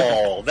on the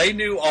ball. They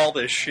knew all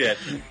this shit.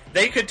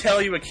 They could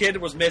tell you a kid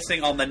was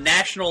missing on the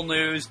national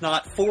news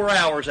not 4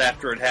 hours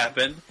after it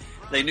happened.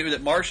 They knew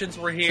that Martians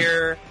were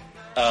here.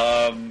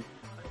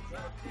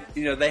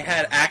 They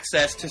had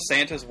access to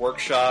Santa's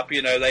workshop.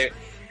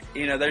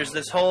 There's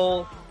this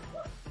whole...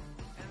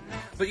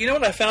 But you know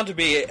what I found to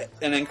be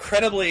an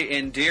incredibly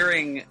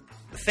endearing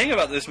thing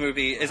about this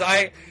movie is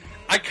I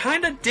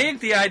kind of dig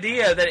the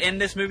idea that in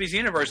this movie's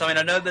universe, I mean,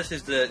 I know this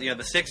is the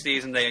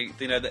 60s, and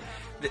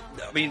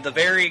the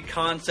very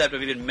concept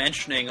of even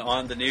mentioning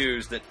on the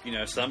news that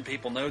some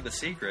people know the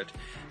secret.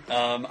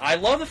 I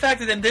love the fact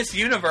that in this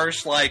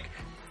universe, like,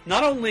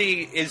 not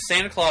only is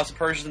Santa Claus a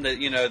person that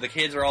the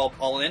kids are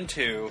all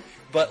into,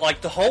 but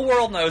like the whole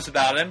world knows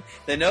about him.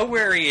 They know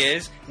where he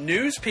is.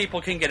 News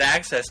people can get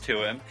access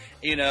to him.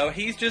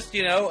 He's just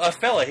a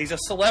fella. He's a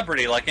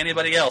celebrity like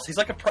anybody else. He's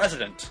like a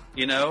president.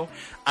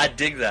 I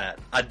dig that.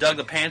 I dug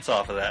the pants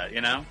off of that.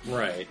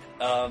 Right.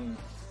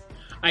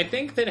 I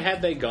think that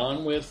had they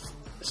gone with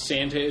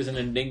Santa as an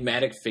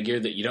enigmatic figure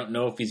that you don't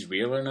know if he's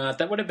real or not,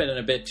 that would have been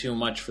a bit too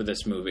much for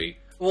this movie.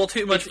 Well,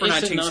 too much for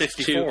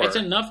 1964. It's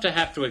enough to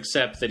have to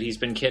accept that he's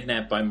been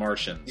kidnapped by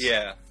Martians.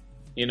 Yeah.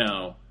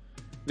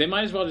 They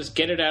might as well just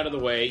get it out of the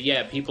way.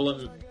 Yeah,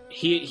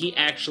 he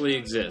actually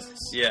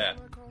exists. Yeah.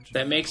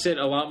 That makes it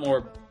a lot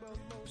more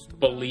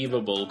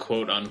believable,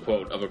 quote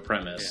unquote, of a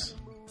premise.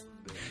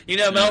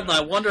 Yeah. Melton,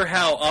 I wonder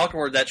how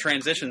awkward that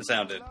transition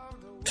sounded.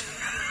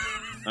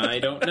 I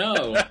don't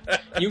know.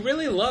 You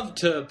really love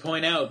to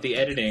point out the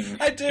editing.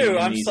 I do.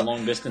 In these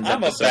long distance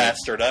I'm episodes. a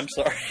bastard. I'm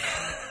sorry.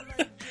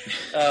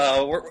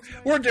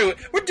 We're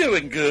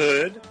doing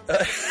good.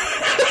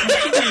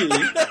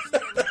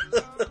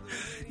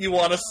 You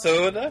want a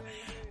soda?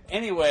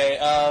 Anyway,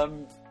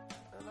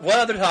 what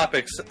other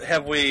topics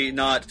have we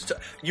not...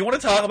 You want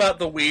to talk about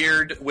the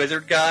weird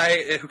wizard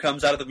guy who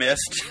comes out of the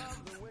mist?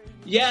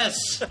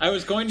 Yes! I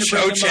was going to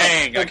bring him up. Cho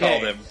Chang, I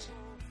called him.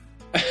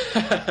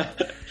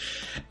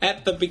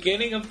 At the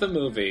beginning of the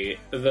movie,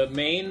 the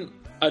main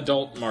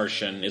adult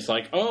Martian is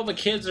like, oh, the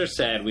kids are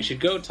sad. We should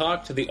go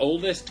talk to the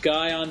oldest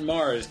guy on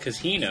Mars because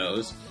he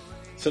knows.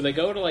 So they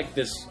go to like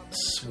this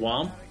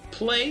swamp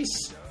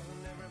place.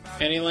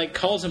 And he, like,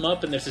 calls him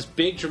up, and there's this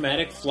big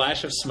dramatic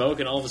flash of smoke,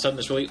 and all of a sudden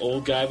this really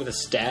old guy with a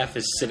staff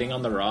is sitting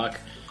on the rock,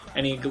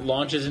 and he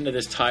launches into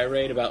this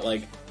tirade about,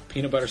 like,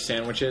 peanut butter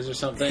sandwiches or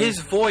something. His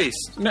voice.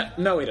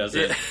 No, he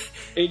doesn't.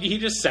 He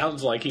just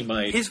sounds like he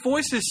might. His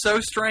voice is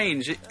so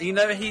strange. You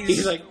know,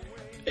 he's like,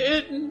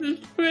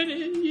 it's 20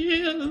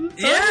 years.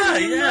 Yeah.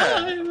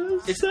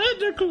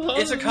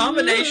 It's a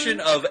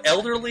combination of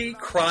elderly,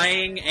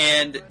 crying,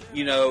 and,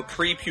 you know,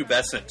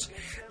 prepubescent.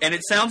 And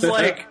it sounds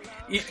like...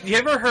 You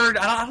ever heard...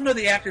 I don't know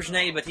the actor's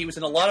name, but he was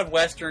in a lot of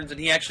Westerns, and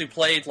he actually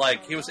played,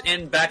 like... He was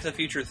in Back to the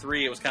Future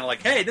 3. It was kind of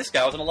like, hey, this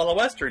guy was in a lot of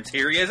Westerns.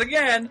 Here he is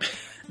again.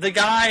 The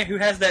guy who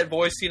has that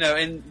voice, you know,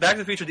 in Back to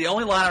the Future, the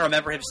only line I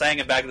remember him saying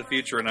in Back to the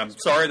Future, and I'm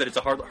sorry that it's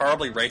a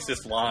horribly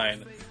racist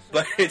line,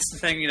 but it's the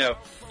thing, you know,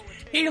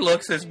 he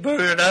looks as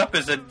booted up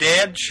as a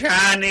dead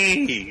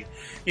Chinese.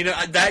 You know,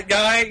 that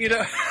guy, you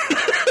know...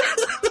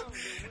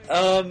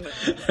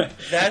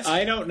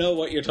 I don't know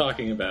what you're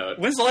talking about.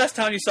 When's the last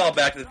time you saw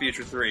Back to the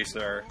Future 3,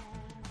 sir?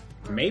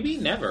 Maybe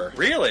never.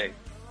 Really?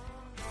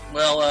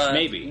 Well,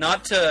 maybe.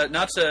 Not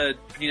to,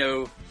 you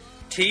know,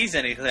 tease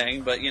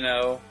anything, but, you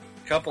know,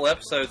 a couple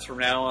episodes from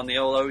now on the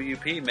old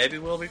OUP, maybe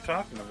we'll be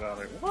talking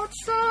about it.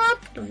 What's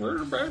up?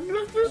 We're Back to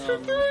the Future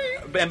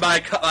 3. And by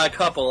a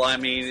couple, I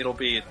mean it'll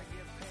be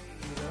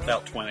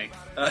about 20.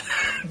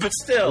 But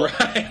still.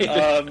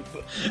 Right.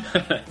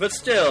 But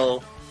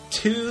still...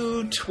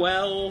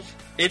 212.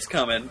 It's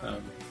coming.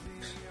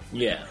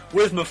 Yeah.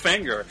 With my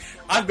finger.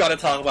 I've got to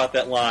talk about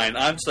that line.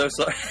 I'm so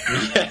sorry.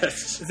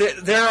 Yes.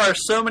 There are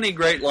so many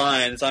great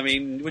lines. I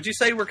mean, would you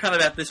say we're kind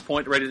of at this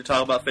point ready to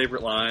talk about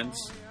favorite lines?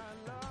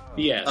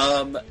 Yes.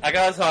 I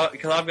got to talk,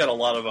 because I've got a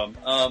lot of them.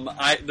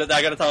 I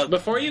got to talk...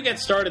 Before you get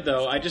started,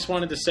 though, I just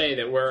wanted to say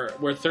that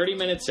we're 30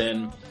 minutes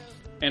in,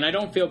 and I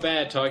don't feel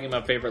bad talking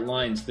about favorite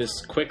lines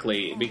this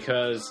quickly,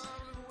 because...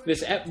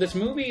 This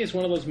movie is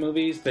one of those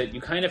movies that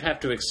you kind of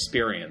have to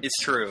experience. It's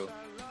true.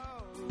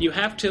 You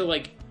have to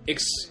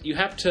you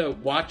have to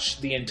watch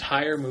the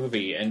entire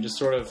movie and just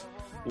sort of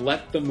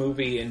let the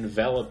movie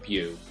envelop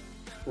you,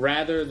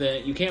 rather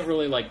than you can't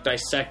really like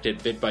dissect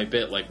it bit by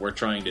bit like we're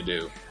trying to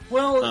do.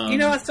 Well, you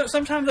know,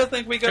 sometimes I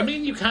think we go. I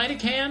mean, you kind of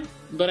can,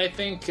 but I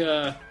think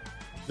the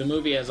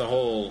movie as a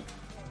whole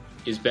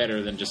is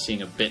better than just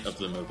seeing a bit of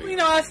the movie. You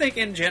know, I think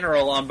in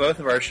general on both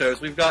of our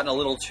shows we've gotten a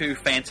little too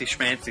fancy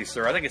schmancy,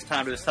 sir. I think it's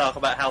time to just talk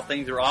about how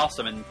things are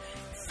awesome and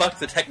fuck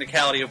the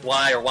technicality of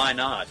why or why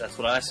not. That's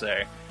what I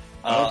say.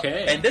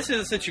 Okay. And this is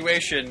a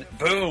situation,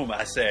 boom,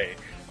 I say.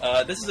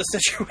 This is a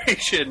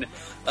situation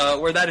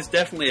where that is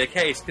definitely a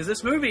case, because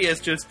this movie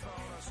is just,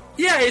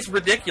 yeah, it's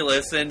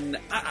ridiculous, and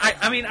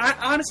I mean, I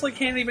honestly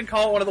can't even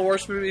call it one of the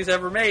worst movies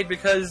ever made,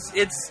 because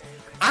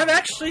I've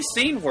actually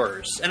seen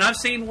worse, and I've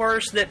seen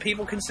worse that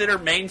people consider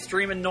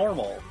mainstream and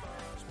normal.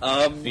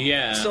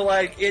 Yeah. So,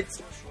 like,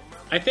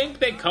 I think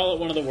they call it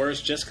one of the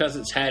worst just because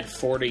it's had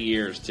 40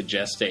 years to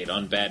gestate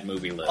on bad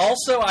movie lists.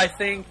 Also, I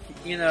think,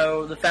 you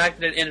know, the fact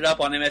that it ended up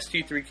on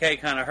MST3K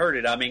kind of hurt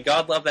it. I mean,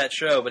 God love that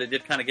show, but it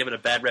did kind of give it a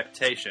bad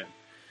reputation.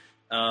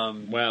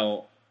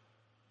 Well,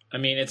 I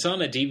mean, it's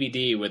on a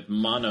DVD with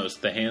Manos,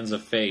 The Hands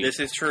of Fate. This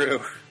is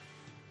true.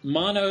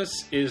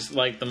 Manos is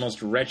like the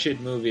most wretched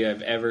movie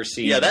I've ever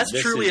seen. Yeah, that's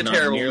truly a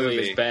terrible movie. This is not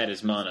nearly as bad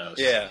as Manos.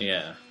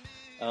 Yeah.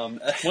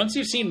 Once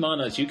you've seen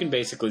Manos, you can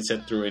basically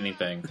sit through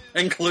anything.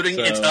 Including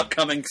its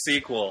upcoming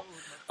sequel.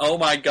 Oh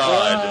my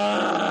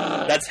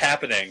god. That's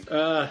happening.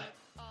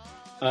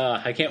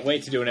 I can't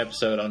wait to do an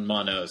episode on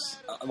Manos.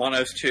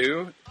 Manos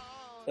 2?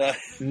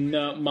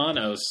 No,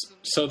 Manos,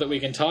 so that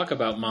we can talk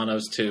about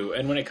Manos 2,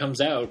 and when it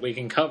comes out, we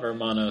can cover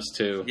Manos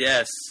 2.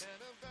 Yes.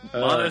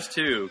 Manos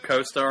 2,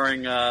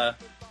 co-starring a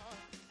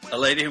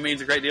lady who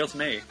means a great deal to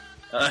me.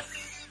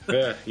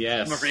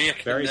 Yes. Maria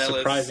Very Kanellis.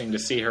 surprising to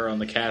see her on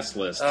the cast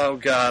list. Oh,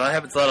 God, I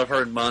haven't thought of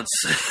her in months.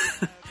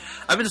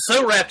 I've been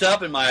so wrapped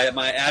up in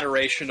my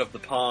adoration of the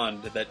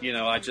pond that, you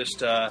know, I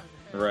just...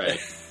 Right.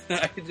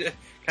 It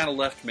kind of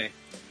left me.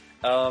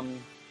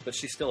 But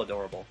she's still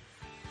adorable.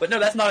 But no,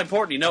 that's not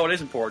important. You know what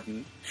is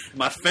important?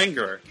 My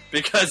finger.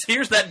 Because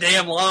here's that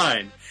damn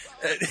line.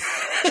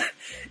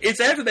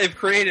 It's after they've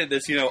created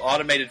this, you know,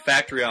 automated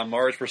factory on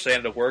Mars for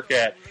Santa to work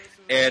at.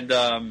 And,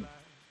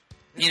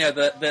 you know,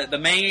 the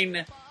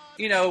main,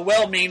 you know,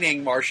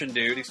 well-meaning Martian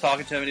dude, he's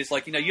talking to him and he's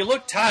like, you know, you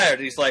look tired.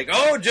 And he's like,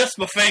 oh, just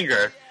my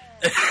finger.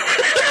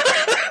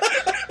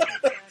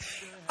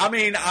 I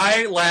mean,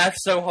 I laughed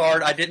so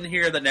hard, I didn't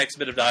hear the next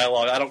bit of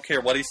dialogue. I don't care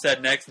what he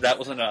said next, that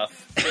was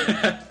enough.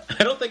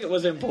 I don't think it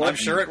was important. I'm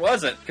sure it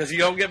wasn't, because you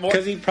don't get more...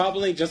 Because he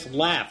probably just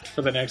laughed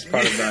for the next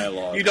part of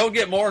dialogue. You don't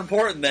get more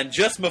important than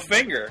just my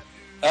finger.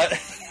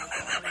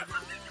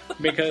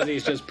 Because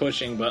he's just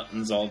pushing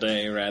buttons all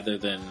day rather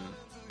than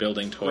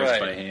building toys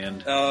by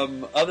hand.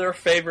 Other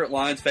favorite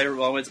lines, favorite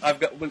moments.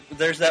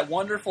 There's that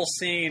wonderful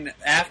scene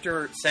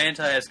after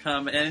Santa has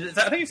come, and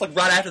I think it's like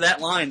right after that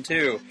line,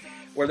 too,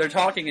 where they're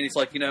talking, and he's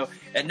like, you know,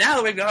 and now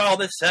that we've got all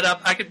this set up,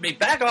 I could be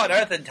back on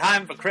Earth in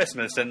time for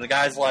Christmas. And the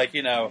guy's like,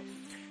 you know,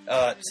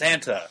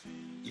 Santa,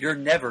 you're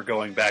never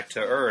going back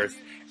to Earth.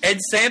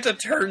 And Santa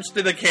turns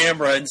to the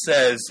camera and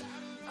says,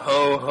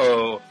 ho,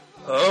 ho,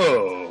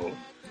 ho.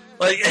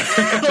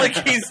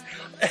 Like he's...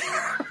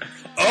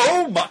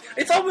 Oh my!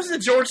 It's almost a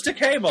George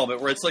Takei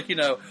moment where it's like,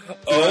 oh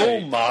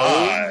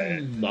my.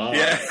 Oh my.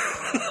 Yeah.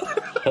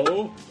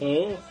 Ho,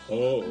 ho,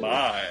 ho.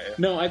 My.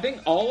 No, I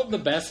think all of the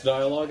best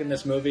dialogue in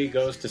this movie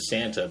goes to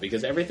Santa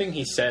because everything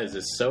he says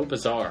is so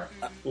bizarre.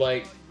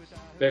 Like,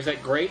 there's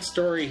that great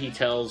story he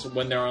tells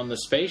when they're on the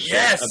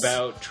spaceship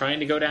about trying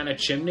to go down a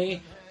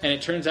chimney, and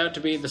it turns out to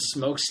be the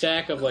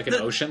smokestack of like an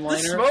ocean liner.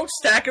 The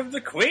smokestack of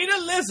the Queen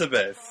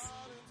Elizabeth.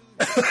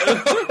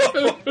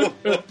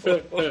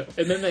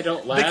 And then they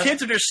don't laugh. The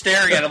kids are just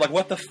staring at him like,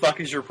 what the fuck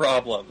is your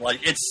problem? Like,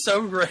 it's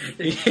so great.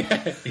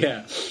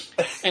 Yeah.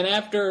 And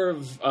after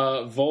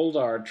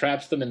Voldar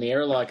traps them in the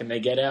airlock and they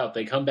get out,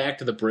 they come back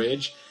to the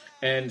bridge,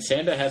 and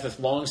Santa has this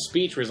long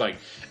speech where he's like,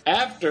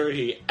 after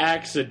he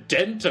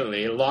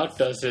accidentally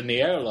locked us in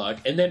the airlock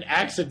and then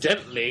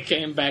accidentally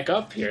came back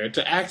up here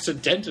to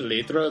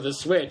accidentally throw the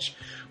switch,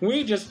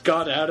 we just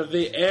got out of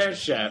the air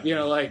shaft.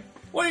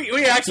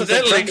 We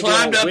accidentally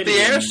climbed up the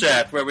air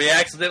shaft where we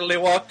accidentally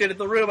walked into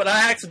the room, and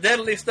I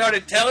accidentally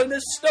started telling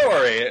this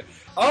story.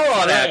 All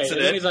on accident.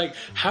 And then he's like,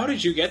 how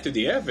did you get through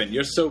the air vent?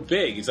 You're so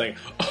big. He's like,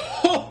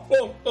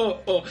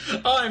 oh,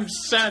 I'm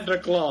Santa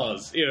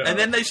Claus. And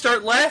then they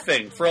start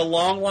laughing for a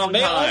long, long time.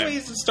 They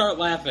always start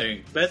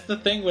laughing. That's the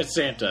thing with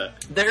Santa.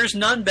 There's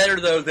none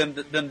better, though, than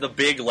the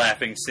big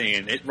laughing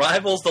scene. It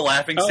rivals the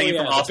laughing scene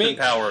from Austin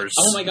Powers.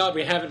 Oh my god,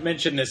 we haven't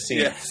mentioned this scene.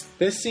 Yes.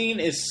 This scene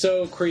is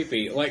so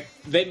creepy. Like,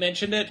 they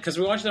mentioned it, because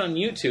we watched it on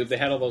YouTube. They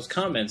had all those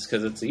comments,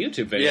 because it's a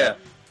YouTube video. Yeah.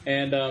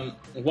 And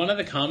one of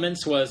the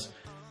comments was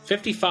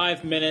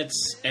 55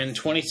 minutes and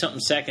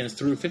 20-something seconds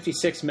through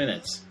 56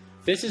 minutes.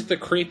 This is the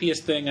creepiest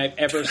thing I've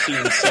ever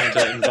seen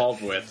Santa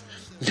involved with.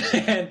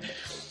 And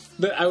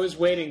I was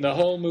waiting the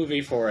whole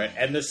movie for it.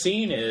 And the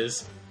scene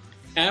is,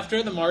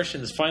 after the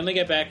Martians finally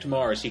get back to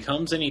Mars, he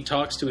comes and he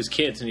talks to his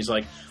kids, and he's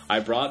like, I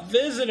brought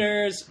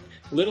visitors,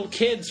 little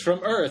kids from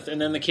Earth. And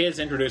then the kids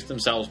introduce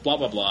themselves, blah,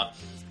 blah, blah.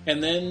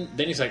 And then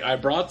he's like, I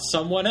brought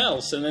someone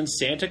else. And then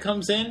Santa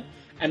comes in,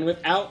 and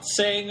without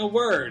saying a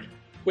word,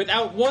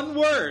 without one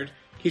word,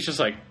 he's just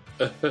like,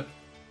 and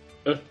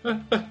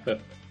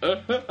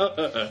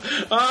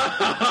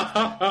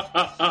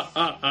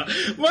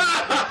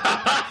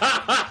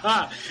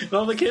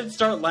all the kids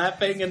start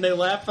laughing, and they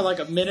laugh for like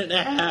a minute and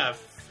a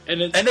half. And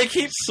they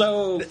keep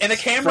the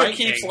camera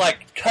keeps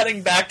like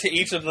cutting back to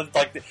each of the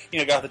got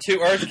the two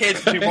Earth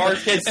kids, the two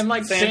Mars kids, and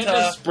like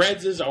Santa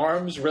spreads his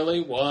arms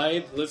really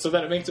wide so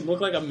that it makes him look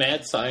like a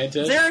mad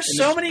scientist. There are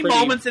so many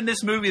moments in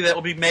this movie that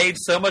will be made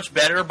so much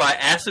better by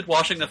acid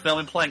washing the film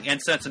and playing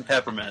incense and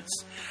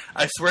peppermints.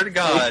 I swear to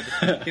God,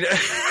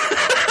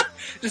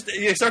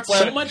 it starts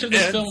laughing. So much of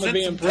this film would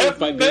be improved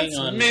by being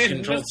on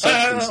controlled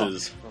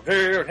substances.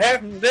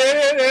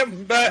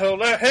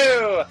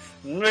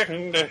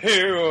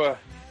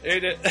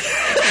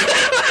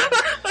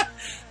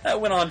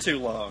 That went on too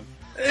long.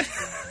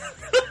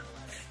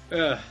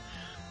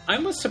 I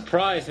was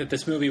surprised that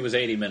this movie was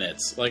 80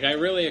 minutes. Like, I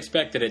really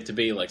expected it to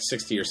be like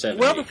 60 or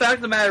 70. Well, the fact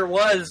of the matter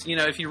was,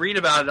 if you read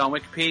about it on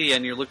Wikipedia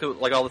and you look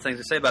at like all the things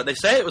they say about it, they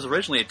say it was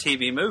originally a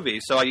TV movie.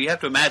 So you have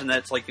to imagine that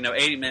it's like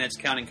 80 minutes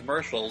counting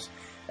commercials.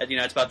 And,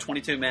 it's about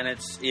 22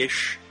 minutes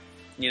ish.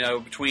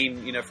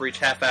 Between for each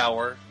half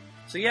hour.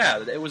 So yeah,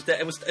 it was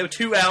a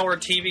 2-hour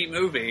TV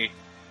movie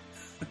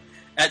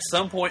at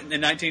some point in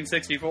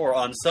 1964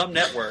 on some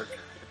network.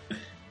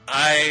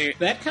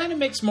 That kind of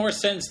makes more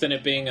sense than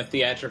it being a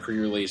theatrically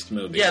released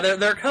movie. Yeah,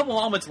 there are a couple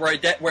moments where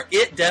it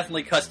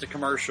definitely cuts to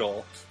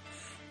commercial.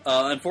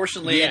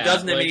 Unfortunately, it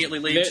doesn't immediately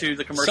lead to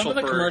the commercial. Some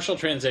of the commercial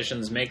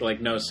transitions make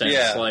like no sense.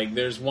 Yeah. Like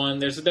there's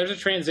a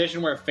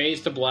transition where it fades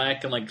to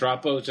black and like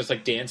Droppo is just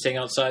like dancing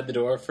outside the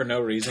door for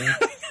no reason.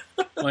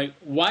 Like,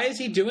 why is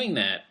he doing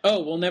that?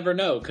 Oh, we'll never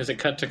know because it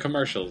cut to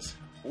commercials.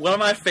 One of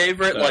my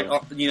favorite,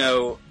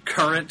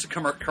 current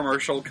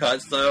commercial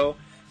cuts, though.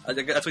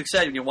 That's what we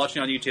said when you're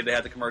watching on YouTube. They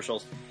had the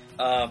commercials,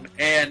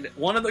 and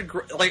one of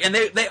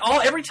the they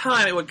all every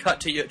time it would cut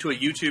to a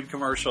YouTube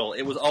commercial,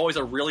 it was always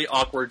a really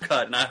awkward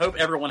cut. And I hope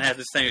everyone has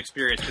the same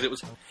experience because it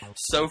was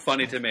so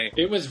funny to me.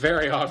 It was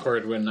very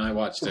awkward when I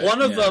watched it.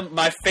 One of them,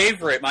 my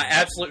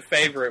absolute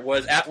favorite,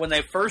 was when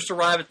they first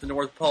arrive at the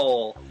North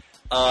Pole.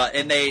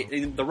 And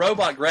the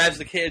robot grabs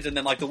the kids, and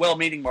then like the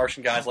well-meaning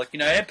Martian guy's like,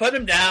 hey, put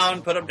him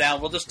down,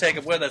 we'll just take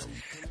him with us.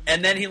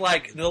 And then he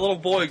the little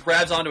boy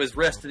grabs onto his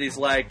wrist, and he's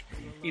like,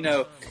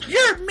 you're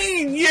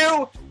mean,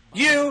 you.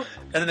 And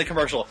then the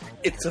commercial,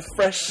 it's a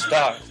fresh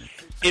start,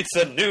 it's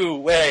a new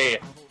way,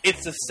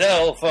 it's a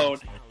cell phone.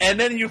 And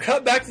then you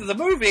cut back to the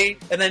movie,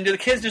 and then the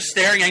kids just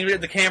staring angry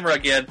at the camera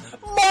again.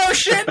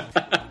 Martian!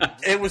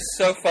 It was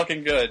so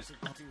fucking good.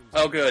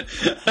 Oh, good.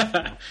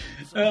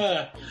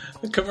 The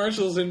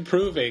commercial's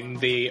improving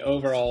the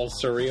overall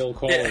surreal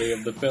quality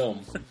of the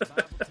film.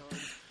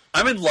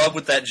 I'm in love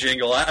with that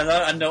jingle.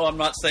 I know I'm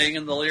not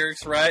saying the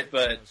lyrics right,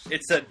 but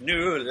it's a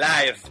new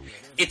life.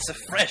 It's a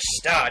fresh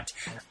start.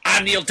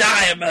 I'm Neil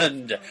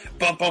Diamond.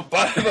 Bum, bum,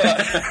 bum.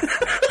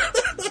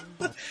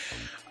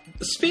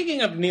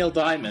 Speaking of Neil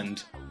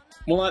Diamond,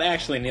 Well, not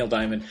actually Neil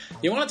Diamond.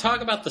 You want to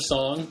talk about the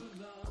song?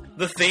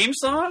 The theme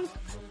song?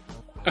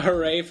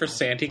 Hooray for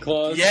Santa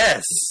Claus?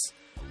 Yes.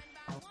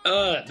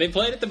 They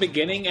play it at the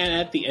beginning and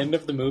at the end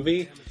of the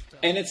movie,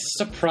 and it's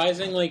a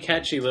surprisingly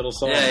catchy little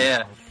song.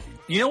 Yeah.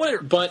 You know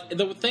what? But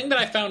the thing that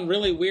I found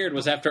really weird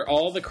was after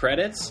all the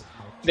credits,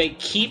 they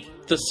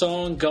keep the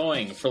song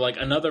going for like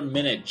another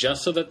minute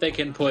just so that they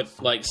can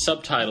put like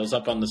subtitles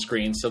up on the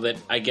screen so that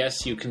I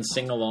guess you can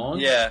sing along.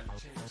 Yeah.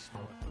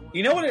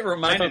 You know what it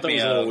reminded me of? I thought that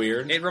was a little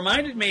weird. It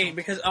reminded me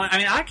because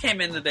I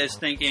came into this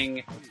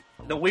thinking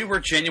that we were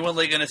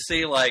genuinely going to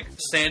see like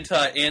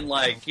Santa in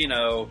like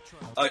a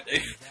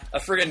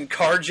friggin'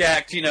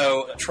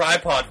 carjacked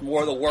tripod from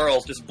War of the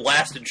Worlds just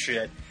blasting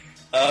shit.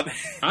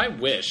 I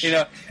wish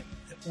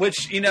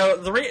Which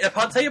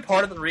I'll tell you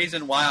part of the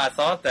reason why I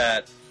thought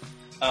that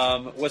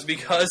was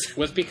because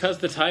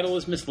the title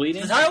is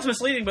misleading. The title's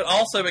misleading, but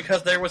also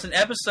because there was an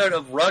episode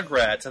of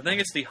Rugrats. I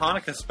think it's the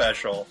Hanukkah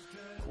special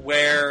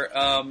where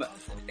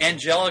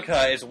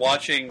Angelica is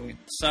watching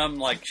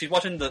she's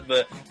watching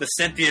the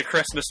Cynthia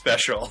Christmas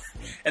special,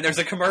 and there's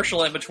a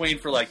commercial in between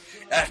for like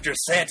after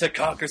Santa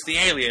conquers the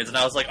aliens, and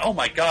I was like, oh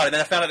my god! And then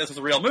I found out this was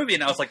a real movie,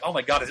 and I was like, oh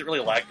my god, is it really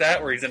like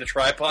that? Where he's in a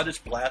tripod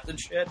just blasting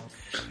shit?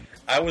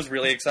 I was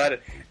really excited.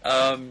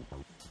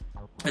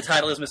 The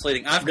title is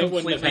misleading. They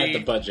wouldn't have had the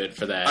budget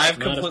for that. I've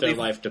Not completely if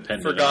their life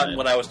depended forgotten on it.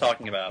 what I was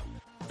talking about.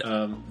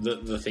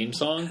 The theme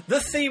song?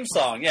 The theme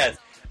song, yes.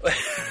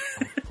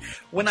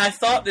 When I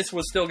thought this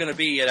was still going to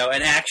be,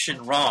 an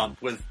action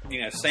romp with,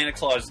 Santa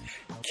Claus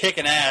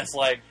kicking ass,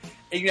 like,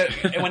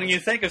 and when you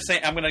think of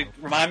Santa, I'm talking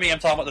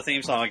about the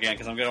theme song again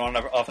because I'm going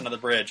off another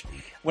bridge.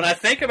 When I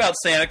think about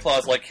Santa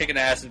Claus like kicking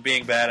ass and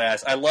being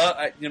badass, I love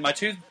my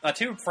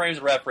two frames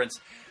of reference.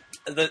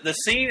 The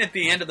scene at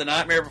the end of The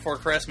Nightmare Before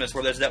Christmas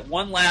where there's that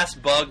one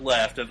last bug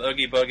left of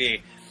Oogie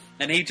Boogie,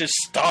 and he just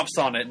stomps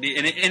on it, and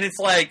it's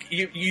like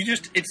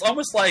it's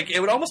almost like it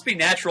would almost be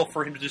natural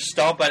for him to just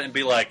stomp at it and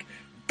be like,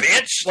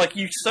 bitch, like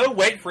you so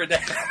wait for it to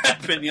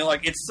happen,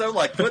 it's so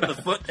like put the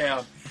foot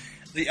down.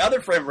 The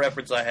other frame of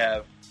reference I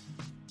have,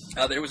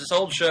 there was this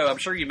old show, I'm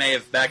sure you may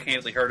have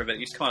backhandedly heard of it. It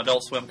used to come on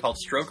Adult Swim called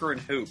Stroker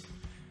and Hoop.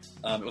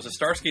 It was a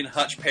Starsky and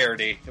Hutch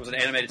parody. It was an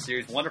animated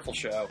series, wonderful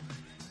show.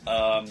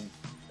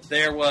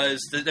 There's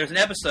an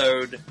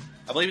episode,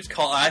 I believe it's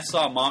called I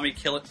Saw Mommy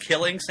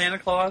Killing Santa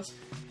Claus.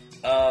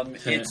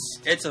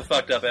 It's a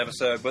fucked up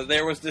episode, but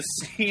there was this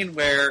scene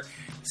where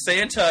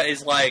Santa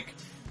is like,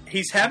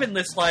 he's having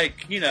this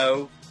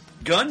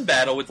gun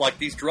battle with like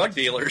these drug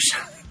dealers.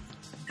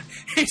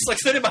 He's like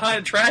sitting behind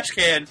a trash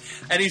can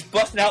and he's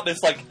busting out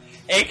this like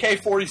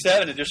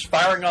AK-47 and just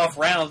firing off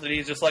rounds, and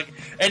he's just like,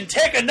 and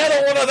take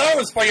another one of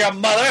those for your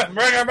mother.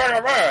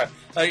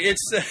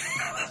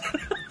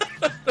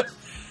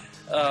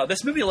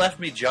 This movie left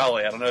me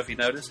jolly. I don't know if you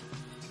noticed.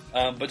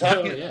 But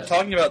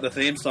talking about the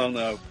theme song,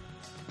 though,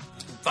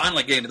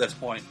 finally getting to this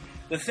point,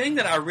 the thing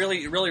that I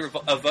really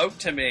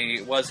evoked to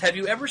me was, have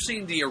you ever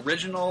seen the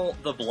original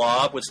The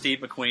Blob with Steve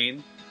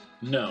McQueen?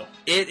 No.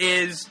 It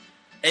is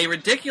a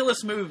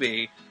ridiculous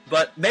movie,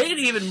 but made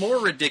even more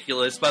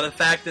ridiculous by the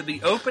fact that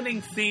the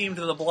opening theme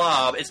to The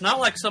Blob, it's not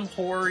like some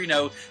horror,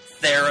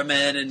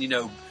 theremin and,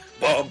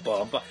 bum,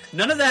 bum, bum.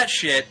 None of that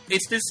shit.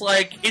 It's just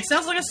like, it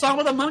sounds like a song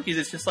with the Monkees.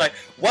 It's just like,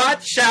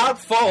 watch out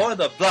for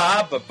the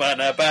blob.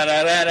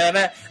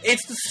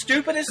 It's the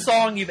stupidest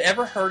song you've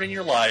ever heard in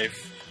your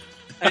life.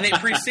 And it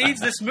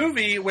precedes this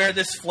movie where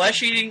this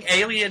flesh-eating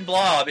alien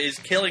blob is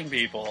killing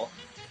people.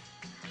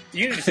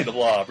 You need to see The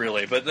Blob,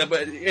 really, but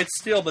it's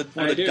still one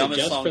of the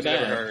dumbest songs I've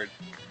ever heard.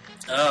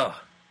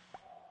 Oh.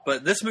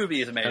 But this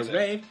movie is amazing.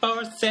 Hooray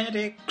for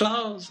Santa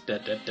Claus. Da,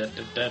 da, da,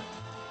 da, da.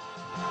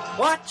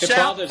 Watch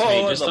out for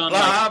the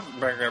blob.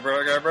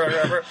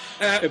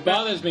 It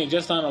bothers me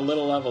just on a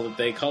little level that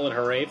they call it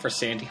Hooray for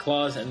Santa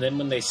Claus, and then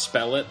when they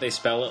spell it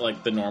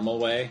like the normal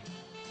way.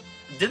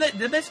 Did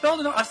they spell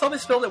it? I thought they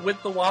spelled it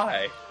with the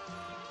Y.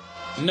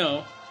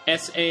 No.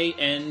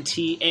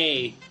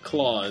 Santa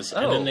Claus.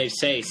 Oh. And then they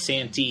say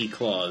Santa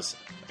Claus.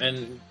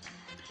 And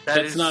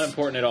that's not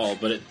important at all,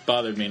 but it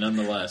bothered me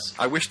nonetheless.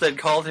 I wish they'd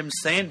called him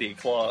Sandy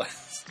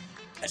Claus.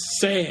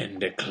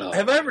 Santa Claus.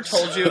 Have I ever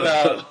told you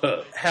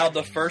about how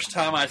the first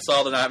time I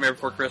saw The Nightmare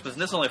Before Christmas,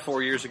 and this was only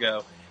 4 years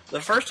ago,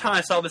 the first time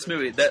I saw this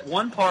movie, that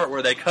one part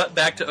where they cut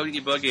back to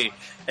Oogie Boogie,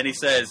 and he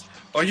says,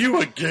 "Are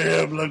you a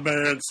gambling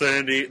man,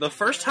 Sandy?" The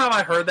first time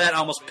I heard that, I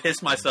almost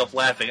pissed myself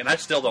laughing, and I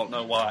still don't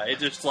know why. It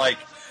just like,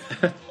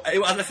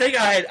 I think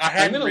I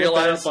hadn't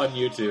realized. Look that up on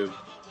YouTube.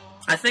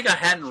 I think I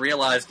hadn't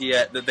realized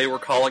yet that they were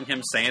calling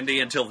him Sandy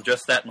until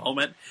just that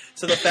moment.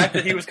 So the fact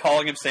that he was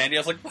calling him Sandy, I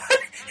was like, what?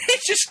 He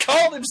just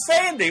called him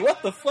Sandy!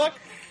 What the fuck?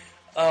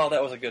 Oh,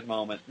 that was a good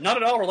moment. Not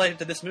at all related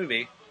to this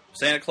movie.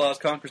 Santa Claus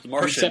Conquers the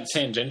Martians. Except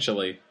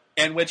tangentially.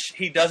 In which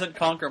he doesn't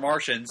conquer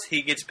Martians.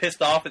 He gets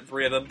pissed off at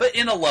 3 of them, but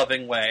in a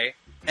loving way.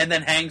 And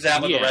then hangs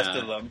out with the rest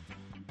of them.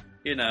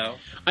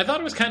 I thought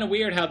it was kind of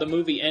weird how the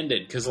movie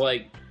ended, because,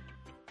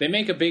 they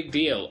make a big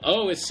deal.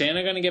 Oh, is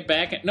Santa going to get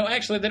back? No,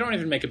 actually, they don't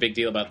even make a big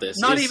deal about this.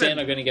 Is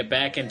Santa going to get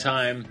back in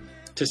time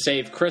to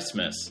save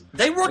Christmas?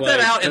 They worked that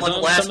out in the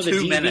last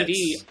 2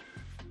 minutes.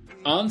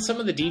 on some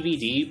of the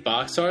DVD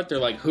box art, they're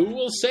like, who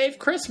will save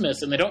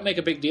Christmas? And they don't make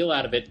a big deal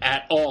out of it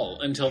at all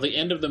until the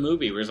end of the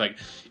movie, where it's like,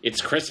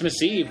 it's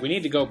Christmas Eve, we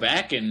need to go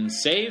back and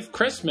save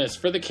Christmas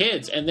for the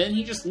kids. And then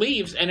he just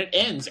leaves, and it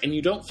ends, and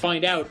you don't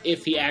find out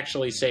if he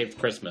actually saved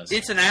Christmas.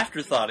 It's an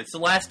afterthought. It's the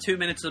last 2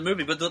 minutes of the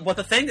movie. But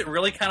the thing that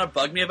really kind of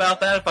bugged me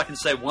about that, if I can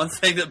say one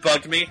thing that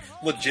bugged me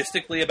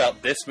logistically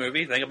about this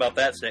movie, think about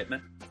that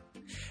statement.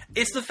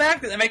 It's the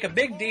fact that they make a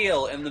big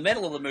deal in the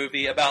middle of the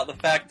movie about the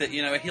fact that,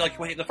 you know,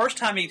 the first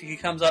time he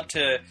comes up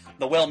to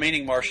the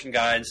well-meaning Martian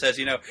guy and says,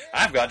 you know,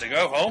 I've got to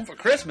go home for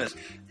Christmas.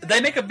 They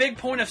make a big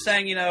point of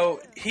saying, you know,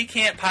 he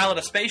can't pilot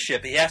a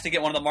spaceship. He has to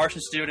get one of the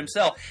Martians to do it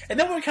himself. And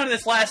then when we come to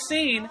this last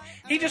scene,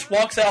 he just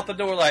walks out the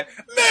door like,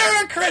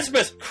 Merry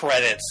Christmas!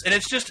 Credits. And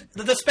it's just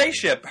the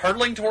spaceship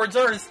hurtling towards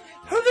Earth.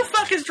 Who the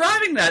fuck is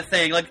driving that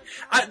thing? Like,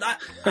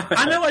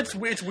 I know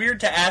it's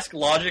weird to ask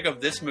logic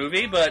of this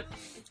movie, but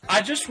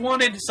I just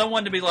wanted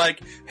someone to be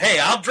like, hey,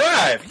 I'll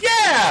drive.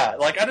 Yeah!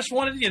 Like, I just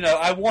wanted, you know,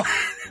 I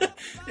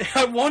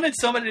wanted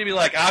somebody to be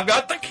like, I've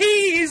got the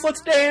keys,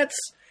 let's dance.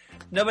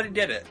 Nobody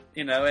did it,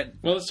 you know.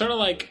 Well, it's sort of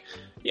like,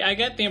 yeah, I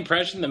get the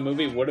impression the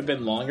movie would have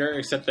been longer,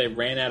 except they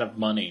ran out of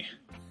money.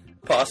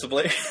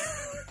 Possibly.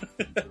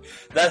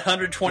 That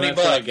 $120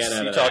 bucks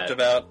you talked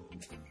about.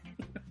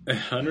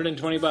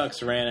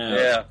 $120 ran out.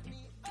 Yeah.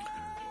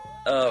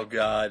 Oh,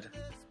 God.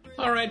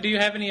 All right, do you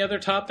have any other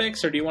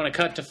topics, or do you want to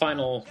cut to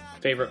final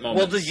favorite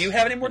moments? Well, do you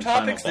have any more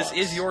topics? This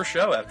is your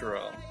show, after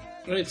all.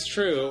 It's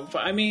true.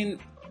 I mean,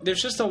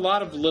 there's just a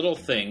lot of little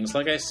things.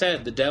 Like I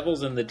said, the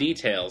devil's in the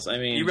details. I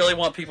mean, you really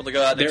want people to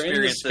go out and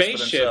experience this for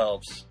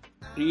themselves.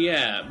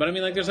 Yeah, but I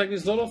mean, like, there's like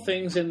these little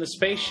things in the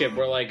spaceship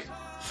where, like,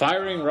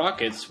 firing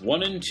rockets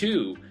 1 and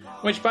 2,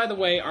 which, by the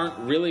way, aren't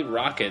really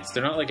rockets.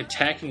 They're not, like,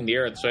 attacking the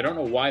Earth, so I don't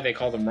know why they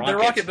call them rockets.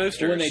 They're rocket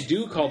boosters. When they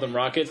do call them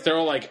rockets, they're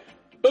all like,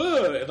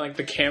 ugh, and, like,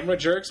 the camera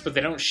jerks, but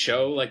they don't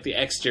show, like, the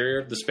exterior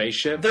of the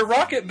spaceship. They're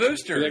rocket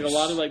boosters. Like, a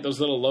lot of, like, those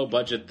little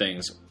low-budget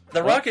things.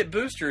 The rocket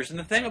boosters, and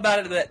the thing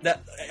about it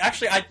that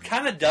actually, I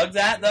kind of dug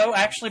that, though,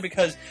 actually,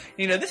 because,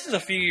 you know, this is a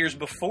few years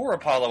before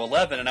Apollo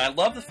 11, and I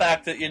love the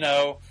fact that, you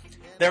know,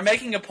 they're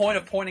making a point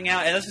of pointing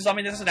out, and this is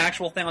an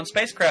actual thing on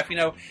spacecraft, you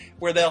know,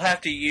 where they'll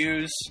have to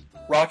use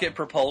rocket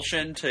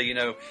propulsion to, you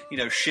know,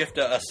 shift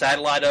a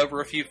satellite over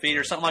a few feet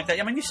or something like that.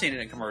 I mean, you've seen it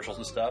in commercials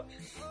and stuff.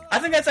 I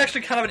think that's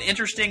actually kind of an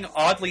interesting,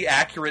 oddly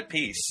accurate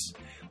piece,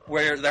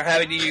 where they're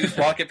having to use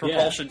rocket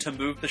propulsion to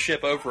move the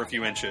ship over a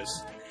few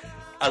inches.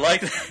 I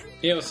like that.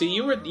 You know, see,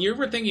 you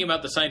were thinking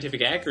about the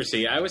scientific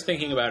accuracy. I was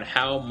thinking about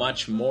how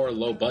much more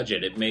low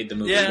budget it made the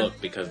movie look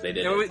because they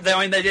did it. I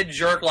mean, they did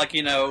jerk, like,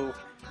 you know,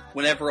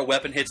 whenever a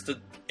weapon hits the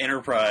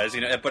Enterprise,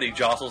 you know, everybody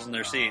jostles in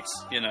their seats.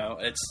 You know,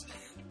 it's.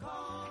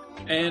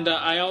 And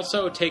I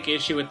also take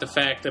issue with the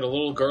fact that a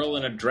little girl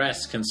in a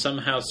dress can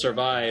somehow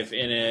survive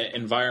in an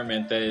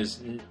environment that is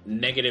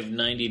negative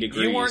 90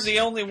 degrees. You weren't the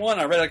only one.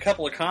 I read a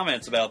couple of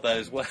comments about that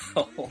as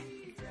well.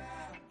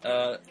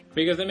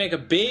 Because they make a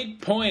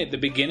big point at the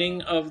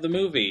beginning of the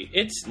movie.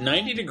 It's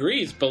 90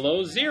 degrees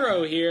below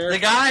zero here. The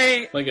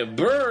guy... Like a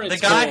burr. The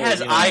guy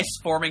has ice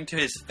forming to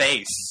his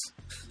face.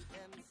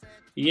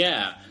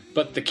 Yeah,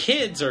 but the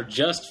kids are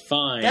just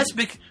fine. That's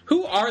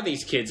Who are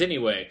these kids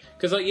anyway?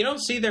 Because, like, you don't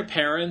see their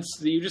parents.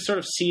 You just sort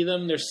of see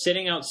them. They're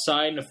sitting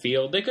outside in a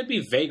field. They could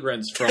be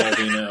vagrants for all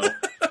we know.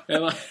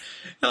 and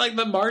like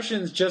the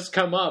Martians just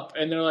come up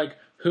and they're like,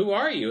 who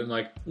are you? And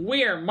like,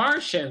 we're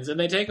Martians. And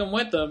they take them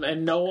with them,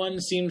 and no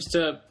one seems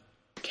to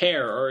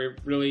care or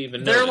really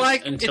even know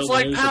until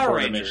the news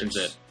reporter mentions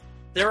it.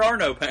 There are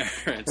no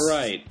parents.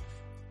 Right.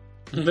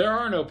 There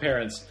are no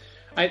parents.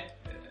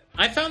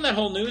 I found that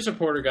whole news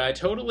reporter guy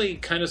totally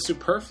kind of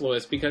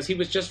superfluous because he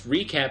was just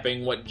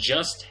recapping what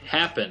just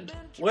happened.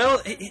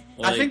 Well,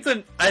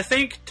 I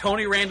think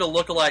Tony Randall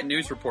lookalike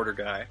news reporter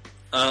guy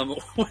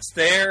was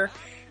there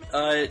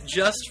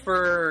just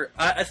for.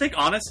 I think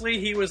honestly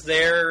he was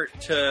there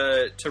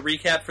to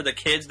recap for the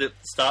kids that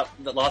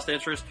lost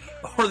interest,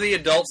 or the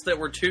adults that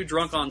were too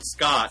drunk on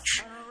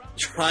scotch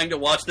trying to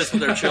watch this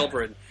with their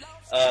children.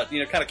 You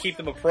know, kind of keep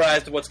them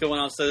apprised of what's going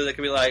on so that they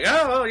can be like,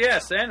 oh yeah,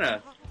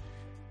 Santa.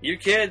 You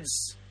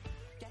kids,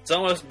 it's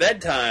almost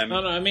bedtime.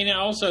 No, I mean,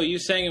 also, you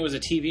saying it was a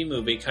TV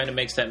movie kind of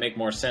makes that make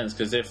more sense,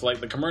 because if,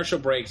 like, the commercial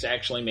breaks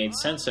actually made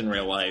sense in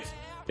real life,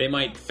 they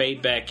might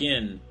fade back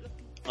in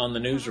on the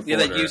news reporter.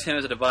 Yeah, they'd use him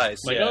as a device.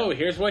 Like, oh,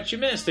 here's what you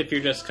missed if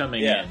you're just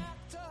coming in.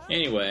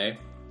 Anyway,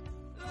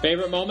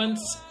 favorite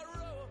moments?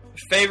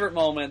 Favorite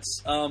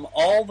moments.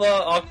 All the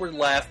awkward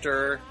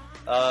laughter,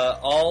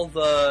 all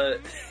the...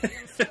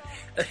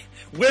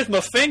 with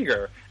my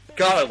finger.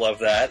 God, I love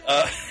that.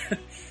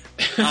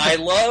 I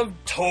love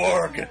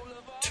Torg.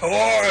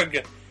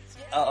 Torg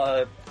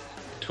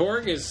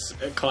is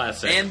a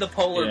classic. And the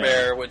polar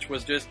bear, which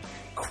was just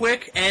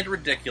quick and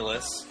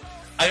ridiculous.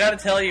 I gotta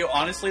tell you,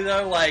 honestly,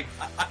 though, like...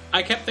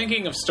 I kept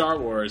thinking of Star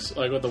Wars,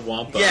 like, with the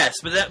Wampa. Yes,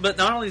 but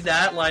not only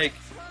that, like,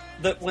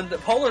 when the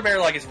polar bear,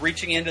 like, is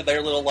reaching into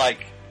their little,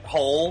 like,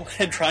 hole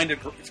and trying to,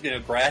 you know,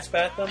 grasp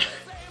at them,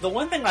 the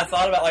one thing I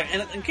thought about, like,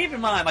 and keep in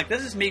mind, like,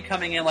 this is me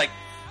coming in, like,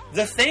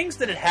 the things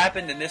that had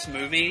happened in this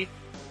movie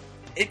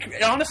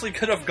it honestly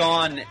could have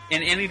gone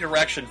in any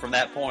direction from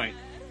that point.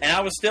 And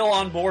I was still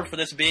on board for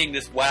this being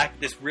this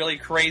really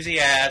crazy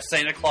ass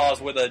Santa Claus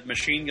with a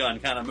machine gun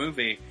kind of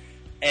movie.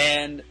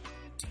 And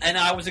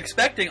I was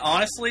expecting,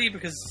 honestly,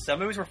 because some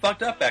movies were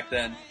fucked up back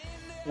then,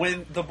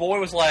 when the boy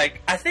was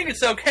like, I think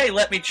it's okay,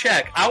 let me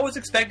check. I was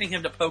expecting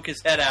him to poke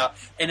his head out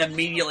and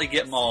immediately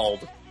get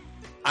mauled.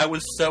 I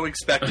was so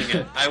expecting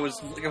it. I was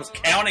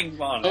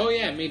counting on it. Oh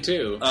yeah, me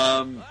too.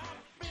 I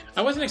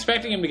wasn't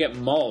expecting him to get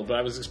mauled, but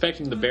I was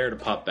expecting the bear to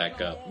pop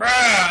back up.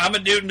 I'm a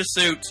dude in a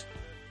suit.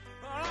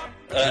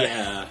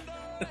 Yeah.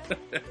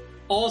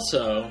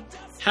 Also,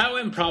 how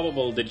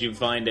improbable did you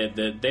find it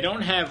that they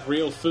don't have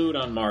real food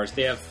on Mars?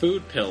 They have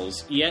food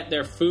pills, yet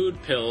their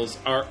food pills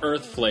are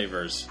Earth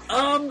flavors.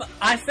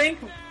 I think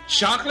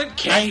chocolate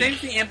cake. I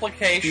think the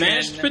implication,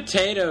 mashed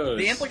potatoes.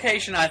 The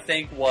implication, I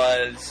think,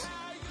 was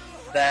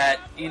that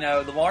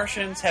the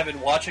Martians have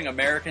been watching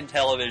American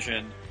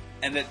television,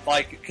 and that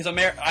because I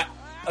don't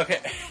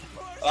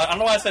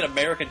know why I said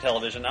American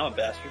television. I'm a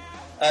bastard.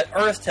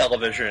 Earth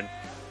television.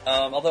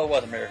 Although it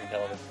was American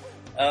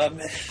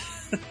television.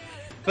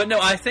 But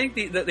no, I think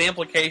the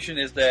implication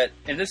is that,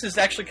 and this is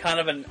actually kind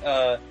of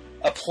a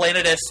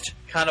planetist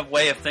kind of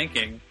way of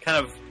thinking,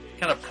 kind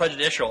of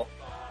prejudicial,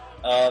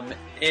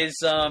 is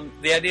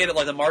the idea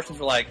that the Martians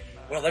were like,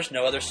 well, there's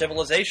no other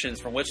civilizations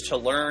from which to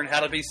learn how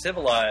to be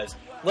civilized.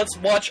 Let's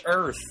watch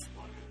Earth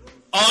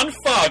on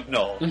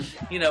Fognall.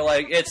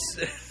 It's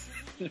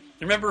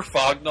remember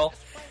Fognall?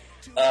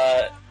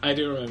 I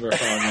do remember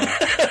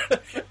Fognall.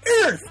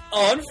 Earth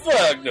on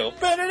Fognall.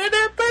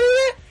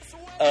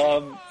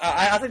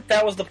 I think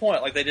that was the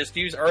point. They just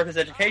use Earth as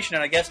education,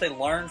 and I guess they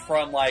learned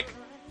from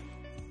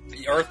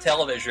the Earth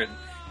television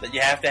that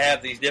you have to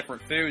have these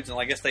different foods, and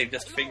I guess they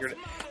just figured.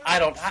 I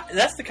don't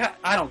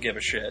give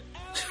a shit.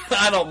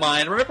 I don't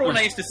mind. Remember when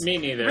I used to? Me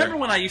neither. Remember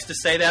when I used to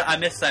say that? I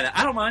miss saying that.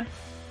 I don't mind.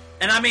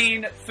 And I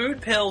mean,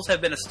 food pills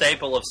have been a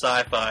staple of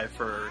sci-fi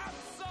for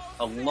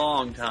a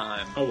long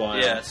time. A while.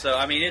 Yeah, so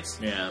I mean,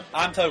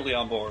 I'm totally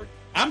on board.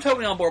 I'm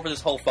totally on board with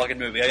this whole fucking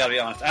movie. I gotta be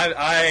honest.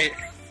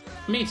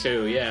 Me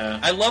too, yeah.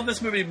 I love this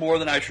movie more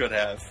than I should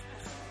have.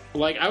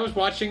 I was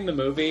watching the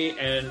movie,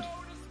 and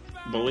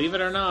believe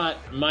it or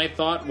not, my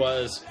thought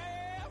was,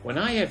 when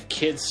I have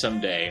kids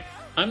someday,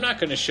 I'm not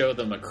going to show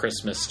them A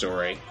Christmas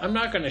Story. I'm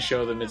not going to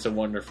show them It's a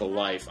Wonderful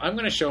Life. I'm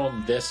going to show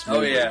them this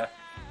movie. Oh, yeah.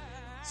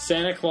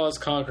 Santa Claus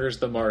Conquers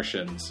the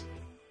Martians.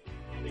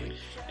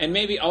 And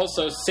maybe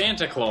also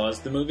Santa Claus,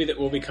 the movie that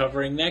we'll be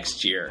covering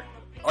next year.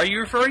 Are you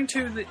referring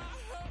to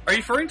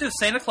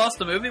Santa Claus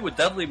the movie with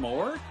Dudley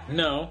Moore?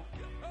 No.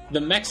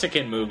 The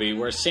Mexican movie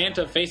where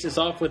Santa faces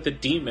off with the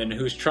demon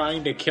who's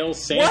trying to kill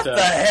Santa. What the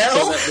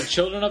hell? So that the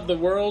children of the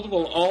world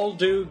will all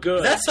do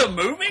good. That's a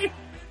movie?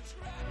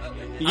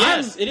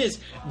 Yes, it is.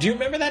 Do you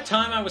remember that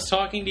time I was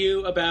talking to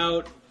you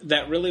about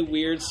that really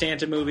weird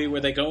Santa movie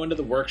where they go into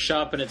the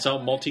workshop and it's all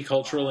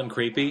multicultural and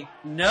creepy?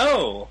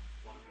 No.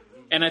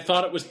 And I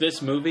thought it was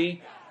this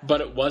movie,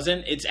 but it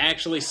wasn't. It's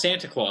actually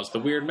Santa Claus, the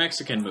weird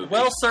Mexican movie.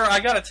 Well, sir, I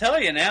gotta tell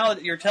you, now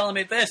that you're telling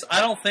me this, I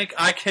don't think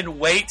I can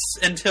wait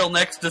until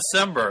next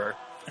December.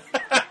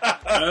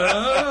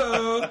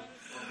 Oh.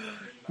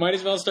 Might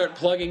as well start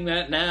plugging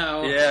that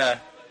now. Yeah.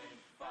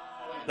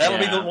 That'll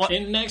be the one.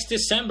 In next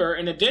December,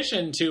 in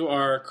addition to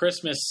our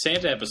Christmas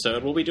Santa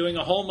episode, we'll be doing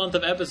a whole month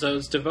of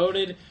episodes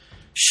devoted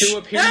to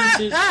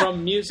appearances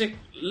from music.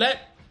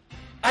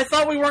 I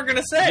thought we weren't going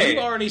to say.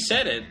 You've already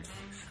said it.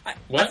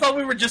 I thought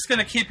we were just going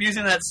to keep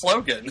using that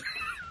slogan.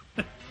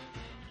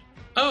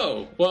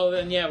 Oh, well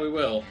then, yeah, we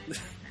will.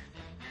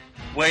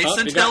 Wait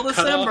until December.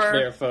 Cut off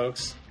there,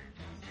 folks.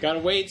 Gotta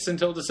wait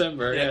until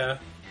December. Yeah.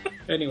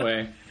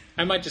 Anyway,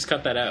 I might just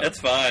cut that out. That's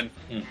fine.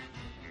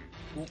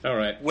 All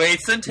right.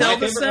 Waits until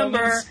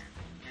December.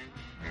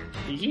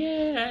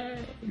 Yeah.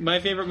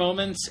 My favorite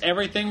moments,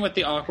 everything with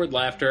the awkward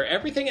laughter,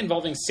 everything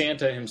involving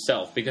Santa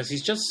himself, because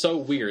he's just so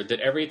weird that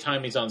every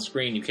time he's on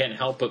screen, you can't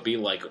help but be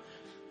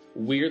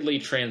weirdly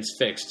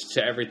transfixed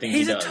to everything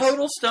he does. He's a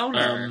total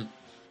stoner.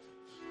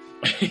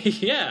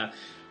 Yeah.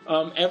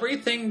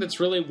 Everything that's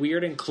really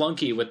weird and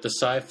clunky with the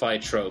sci-fi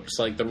tropes,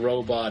 like the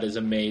robot is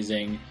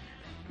amazing.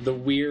 The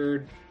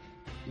weird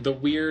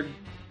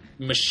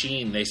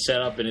machine they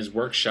set up in his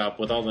workshop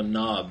with all the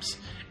knobs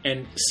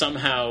and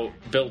somehow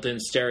built-in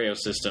stereo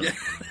system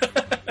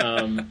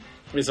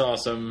is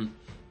awesome.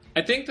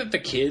 I think that the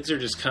kids are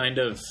just kind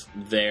of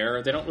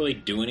there. They don't really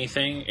do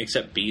anything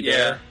except be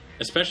there.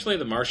 Especially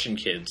the Martian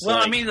kids. Well,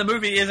 I mean, the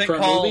movie isn't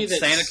called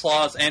Santa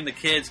Claus and the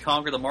Kids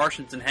Conquer the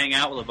Martians and Hang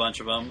Out with a bunch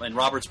of them, and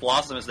Roberts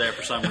Blossom is there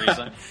for some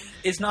reason.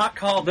 It's not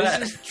called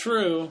that. This is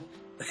true.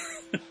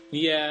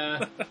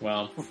 Yeah,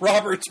 well.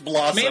 Roberts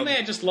Blossom. Mainly,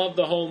 I just love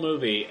the whole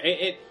movie.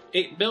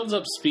 It builds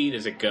up speed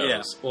as it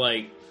goes.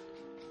 Yeah.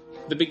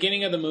 The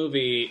beginning of the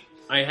movie,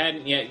 I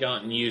hadn't yet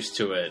gotten used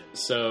to it,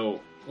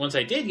 so once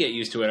I did get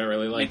used to it, I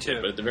really liked it.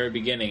 But at the very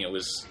beginning, it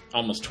was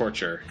almost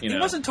torture. You know, it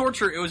wasn't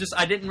torture. It was just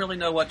I didn't really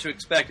know what to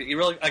expect. It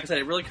really, like I said,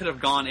 it really could have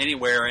gone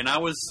anywhere, and I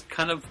was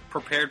kind of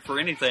prepared for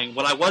anything.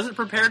 What I wasn't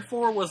prepared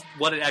for was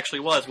what it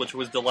actually was, which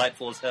was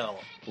delightful as hell.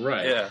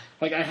 Right. Yeah.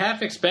 Like, I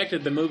half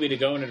expected the movie to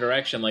go in a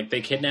direction like they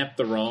kidnapped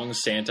the wrong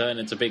Santa, and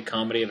it's a big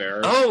comedy of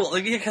errors. Oh,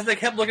 because they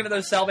kept looking at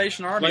those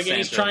Salvation Army Like,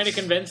 Santas. he's trying to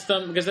convince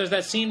them, because there's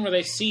that scene where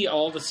they see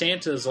all the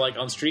Santas, like,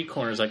 on street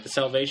corners, like the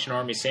Salvation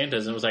Army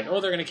Santas, and it was like,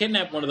 oh, they're going to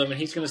kidnap one of them, and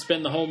he's going to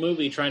spend the whole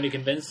movie trying to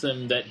convince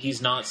them that he's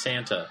not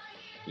Santa.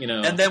 You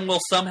know. And then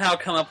we'll somehow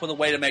come up with a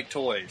way to make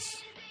toys.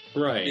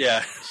 Right.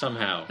 Yeah.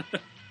 Somehow.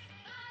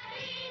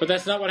 But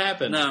that's not what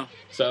happened. No.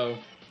 So.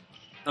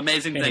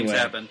 Amazing things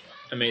happen.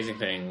 Amazing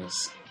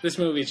things. This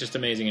movie is just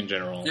amazing in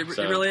general. It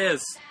really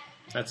is.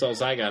 That's all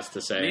I got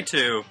to say. Me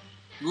too.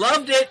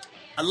 Loved it.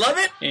 I love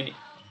it.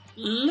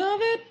 Love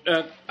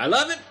it. I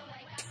love it.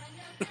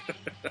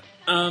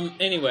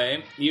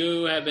 Anyway,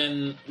 you have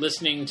been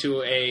listening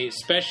to a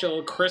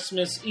special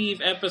Christmas Eve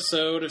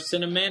episode of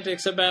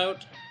Cinemantics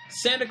about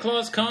Santa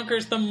Claus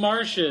Conquers the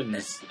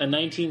Martians, a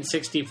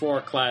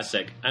 1964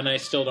 classic. And I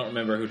still don't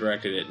remember who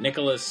directed it.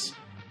 Nicholas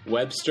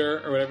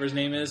Webster, or whatever his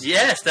name is?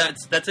 Yes,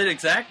 that's it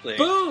exactly.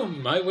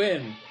 Boom! I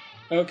win.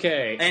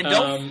 Okay.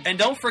 And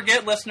don't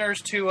forget,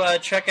 listeners, to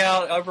check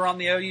out over on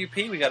the OUP.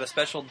 We got a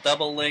special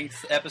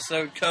double-length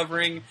episode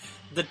covering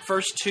the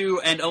first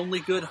two and only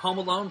good Home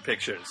Alone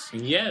pictures.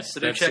 Yes, so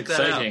that's check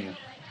exciting. That out.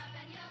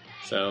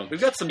 So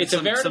we've got some. It's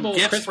a veritable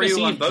gifts Christmas for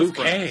you Eve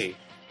bouquet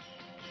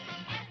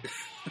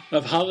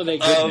of holiday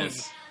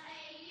goodness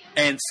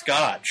and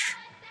scotch.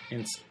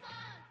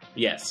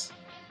 Yes.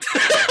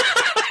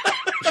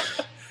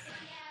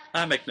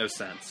 I make no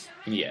sense.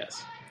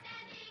 Yes.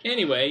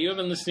 Anyway, you have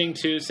been listening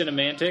to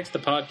Cinemantics, the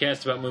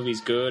podcast about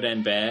movies good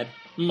and bad.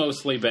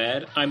 Mostly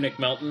bad. I'm Nick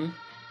Melton.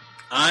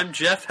 I'm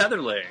Jeff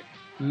Heatherly.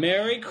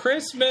 Merry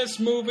Christmas,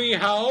 movie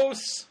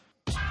house!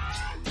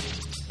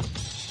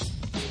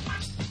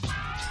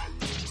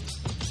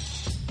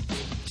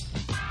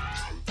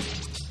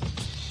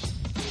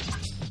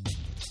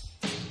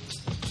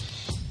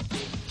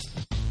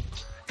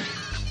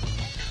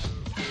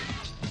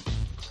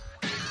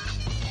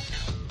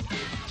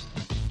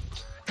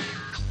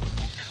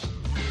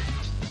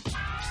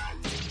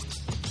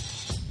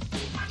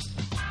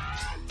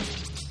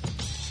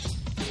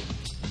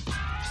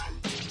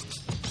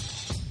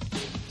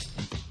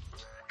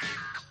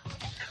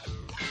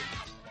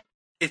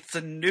 It's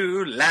a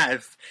new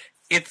life.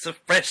 It's a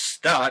fresh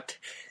start.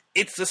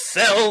 It's a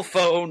cell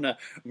phone.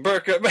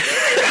 Burger.